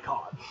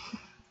Eroticon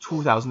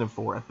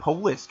 2004, a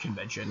Polish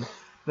convention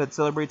that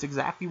celebrates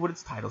exactly what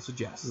its title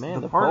suggests. Man,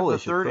 the the part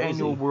Polish of are the 3rd crazy.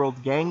 annual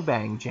World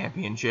Gangbang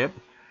Championship.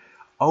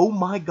 Oh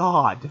my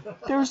God.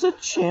 There's a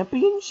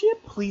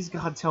championship? Please,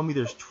 God, tell me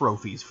there's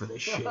trophies for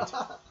this shit.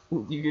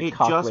 You get It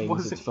cock just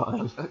rings, it's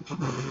fine.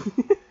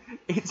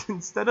 It's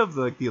instead of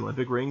the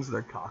Olympic rings,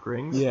 they're cock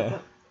rings. Yeah.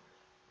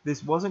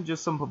 This wasn't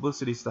just some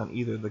publicity stunt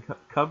either. The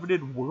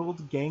coveted world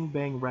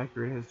gangbang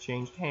record has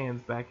changed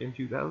hands back in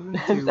 2002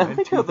 I and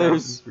like how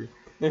there's 2003.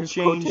 There's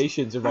Changed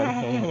quotations around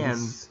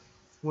hands.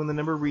 When the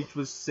number reached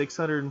was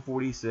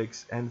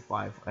 646 and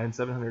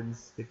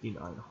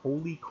 759.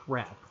 Holy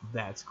crap,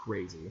 that's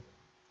crazy.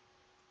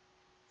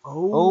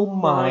 Oh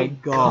my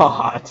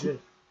God.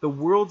 The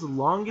world's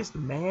longest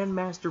man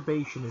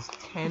masturbation is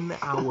 10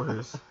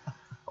 hours.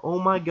 Oh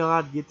my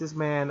God, get this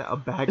man a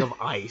bag of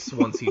ice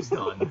once he's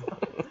done.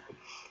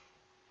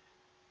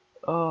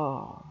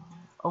 Oh.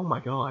 Oh my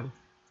God.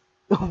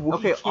 Okay,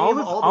 Okay, came all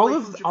the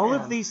way from all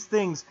of Japan. these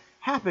things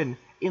happen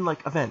in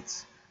like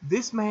events.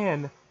 This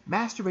man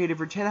masturbated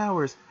for 10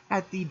 hours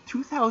at the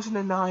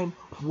 2009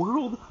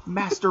 World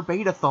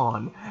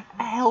Masturbate-a-thon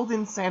held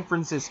in San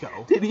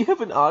Francisco. did he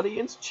have an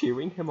audience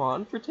cheering him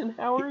on for 10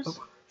 hours?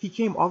 He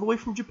came all the way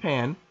from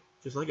Japan,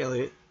 just like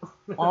Elliot,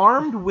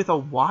 armed with a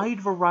wide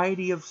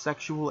variety of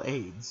sexual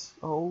aids.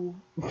 Oh.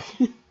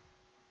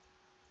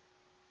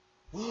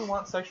 Wouldn't you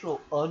want sexual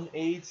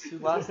unaids to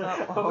last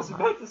that long? I was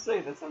about to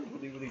say, that sounds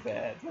really, really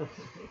bad.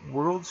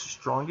 World's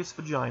strongest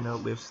vagina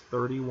lifts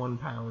 31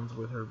 pounds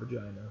with her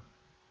vagina.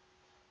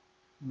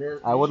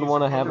 I wouldn't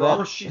wanna have that.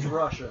 Or she's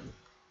Russian.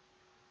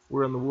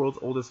 Wherein the world's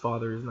oldest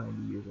father is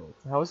 90 years old.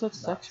 How is that Not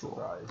sexual?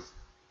 surprised.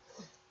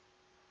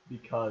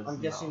 Because I'm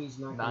guessing he's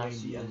not gonna 90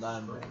 see and his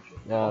then French.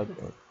 Okay.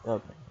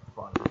 Okay.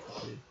 fun.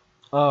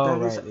 Oh, That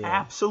right, is yeah.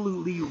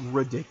 absolutely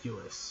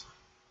ridiculous.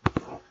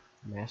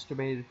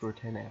 Masturbated for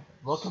 10 hours.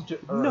 Welcome to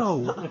Earth.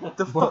 No,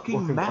 the fucking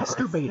Welcome to Earth.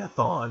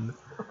 masturbate-a-thon.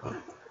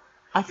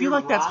 I feel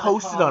like that's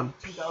hosted on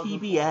Eroticon 2004.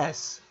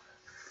 PBS.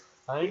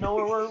 I know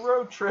where we're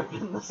road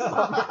tripping this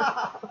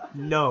summer.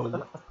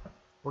 No.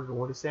 We're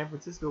going to San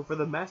Francisco for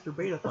the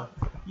masturbate-a-thon.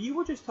 You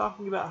were just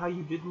talking about how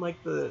you didn't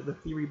like the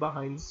theory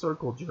behind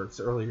circle jerks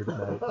earlier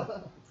tonight.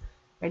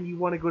 And you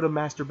want to go to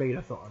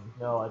masturbate-a-thon.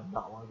 No, I do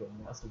not want to go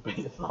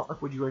masturbate-a-thon.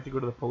 Would you like to go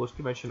to the Polish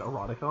convention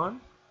Eroticon?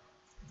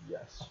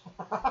 Yes.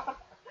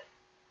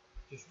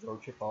 Just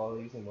road trip all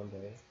these in one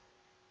day.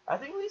 I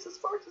think Lisa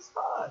Sparks is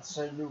hot.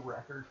 Set a new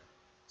record.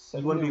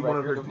 You want to be one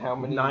of her how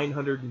many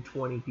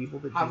 920 people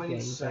that How she's many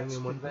gang sex banging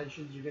in one?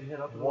 conventions you can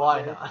hit up in Why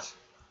one day? not?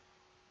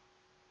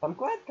 I'm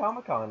glad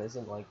Comic-Con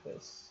isn't like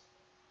this.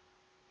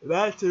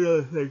 That's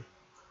another thing.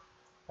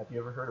 Have you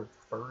ever heard of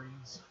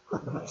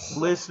furries?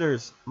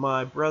 Listeners,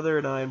 my brother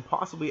and I, and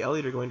possibly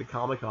Elliot, are going to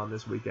Comic-Con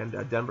this weekend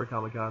at Denver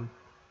Comic-Con,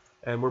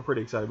 and we're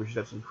pretty excited. We should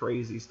have some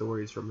crazy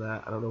stories from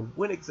that. I don't know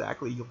when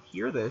exactly you'll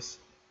hear this,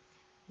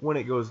 when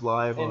it goes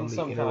live on the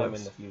sometime interwebs.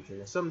 in the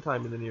future.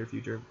 Sometime in the near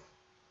future.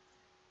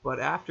 But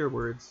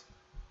afterwards,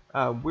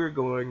 we're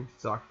going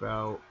to talk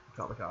about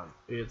Comic-Con.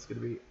 It's going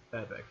to be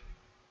epic.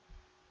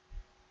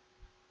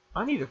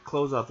 I need to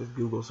close off this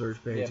Google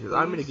search page Yeah, because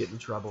I'm going to please. get in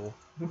trouble.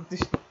 I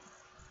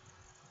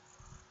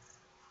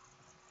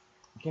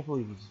can't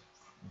believe you just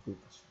do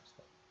this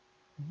stuff.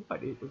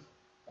 But it was...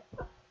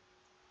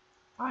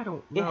 I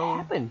don't It know.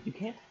 happened. You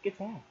can't take it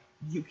back.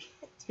 You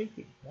can't take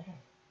it back.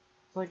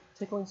 It's like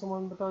tickling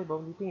someone in the belly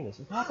button with your penis.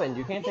 It happened.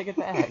 You can't take it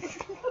back.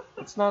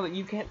 It's not that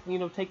you can't,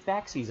 take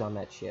backsies on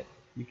that shit.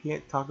 You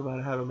can't talk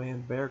about how a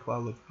man's bear claw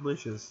looks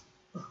delicious.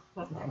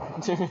 I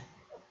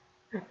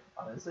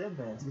didn't say a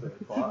man's bear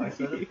claw. I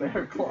said a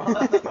bear claw.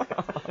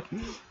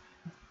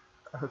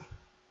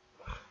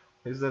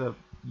 Is that a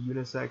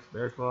unisex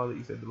bear claw that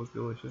you said that looks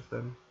delicious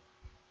then?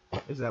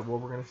 Is that what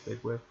we're going to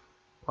stick with?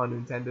 Pun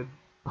intended?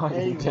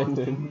 Anyone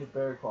can eat a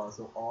bear claw,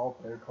 so all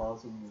bear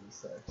claws are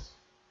unisex.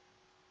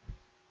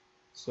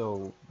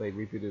 So they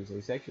reproduce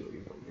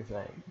asexually, is what you're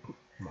saying.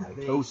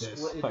 They Mitosis.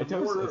 split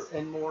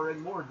into more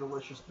and more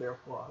delicious bear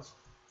claws.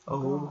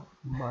 Oh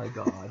my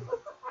god.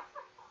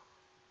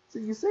 So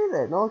you say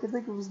that, and all I can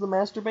think of is the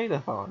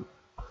masturbate-a-thon.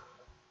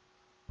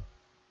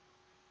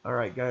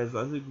 Alright guys,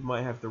 I think we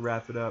might have to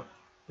wrap it up.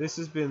 This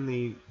has been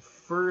the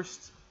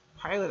first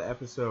pilot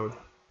episode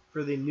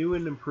for the new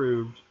and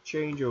improved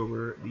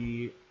changeover,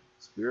 the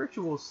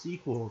spiritual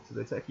sequel to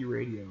the Techie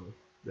Radio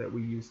that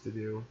we used to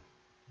do.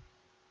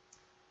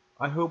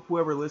 I hope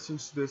whoever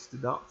listens to this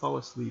did not fall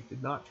asleep,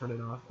 did not turn it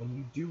off, and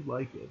you do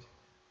like it.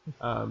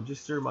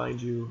 Just to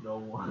remind you, No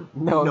one.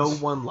 no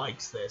one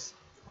likes this.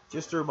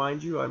 Just to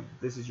remind you,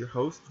 this is your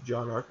host,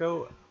 John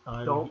Arco.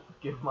 I'm Don't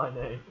give my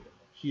name.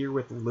 here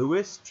with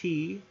Louis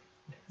T.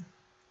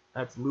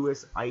 That's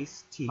Louis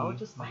Ice T. I would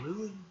just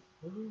Louis.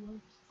 Louis.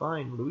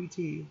 Fine, Louis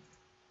T.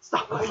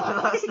 Stop putting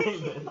my last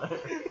name in there.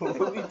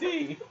 Louis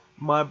D.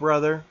 My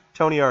brother,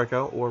 Tony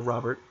Arco, or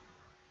Robert.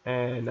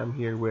 And I'm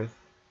here with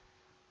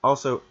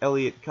also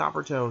Elliot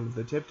Coppertone,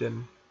 the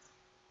Tipton.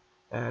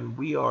 And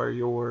we are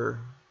your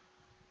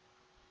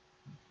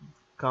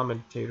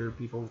commentator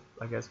people,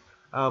 I guess.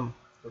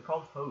 They're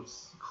called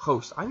hosts.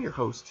 Host. I'm your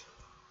host,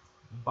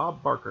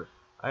 Bob Barker.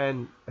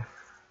 And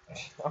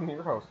I'm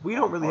your host. we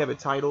don't really have a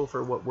title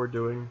for what we're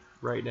doing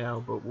right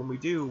now, but when we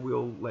do,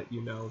 we'll let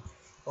you know.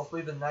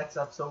 Hopefully the next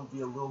episode will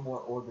be a little more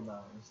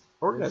organized.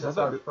 Organized? This is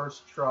I our thought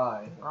first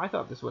try. I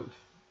thought this went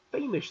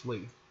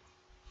famously.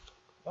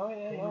 Oh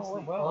yeah, no,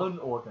 Famously well.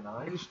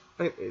 unorganized.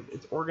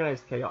 It's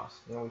organized chaos.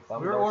 You know, we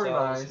found We're ourselves,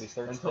 organized we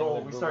searched until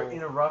things we at start Google.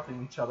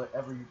 interrupting each other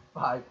every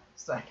 5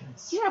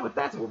 seconds. Yeah, but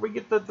that's where we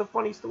get the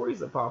funny stories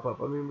that pop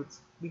up. I mean,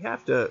 we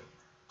have to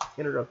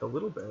interrupt a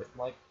little bit.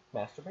 Like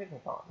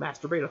masturbate-a-thon.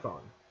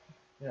 Masturbate-a-thon.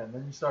 Yeah, and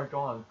then you start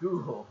going on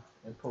Google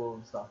and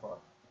pulling stuff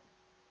up.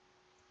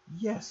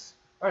 Yes.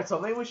 Alright, so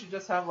maybe we should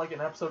just have like an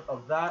episode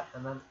of that,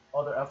 and then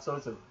other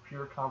episodes of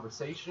pure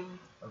conversation,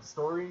 of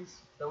stories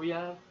that we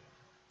have.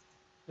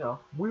 You know,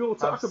 We will have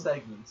talk about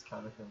segments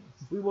kind of things.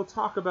 we will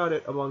talk about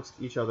it amongst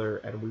each other,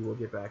 and we will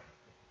get back.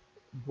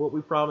 What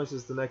we promise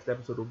is the next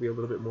episode will be a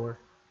little bit more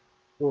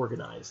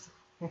organized.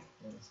 Yes.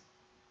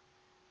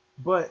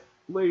 But,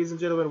 ladies and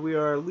gentlemen, we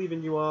are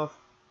leaving you off.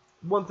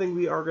 One thing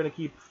we are going to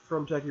keep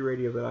from Techie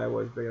Radio that I've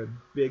always been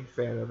a big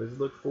fan of is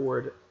look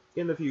forward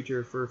in the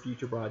future for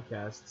future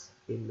broadcasts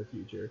in the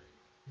future.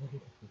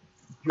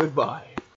 Goodbye.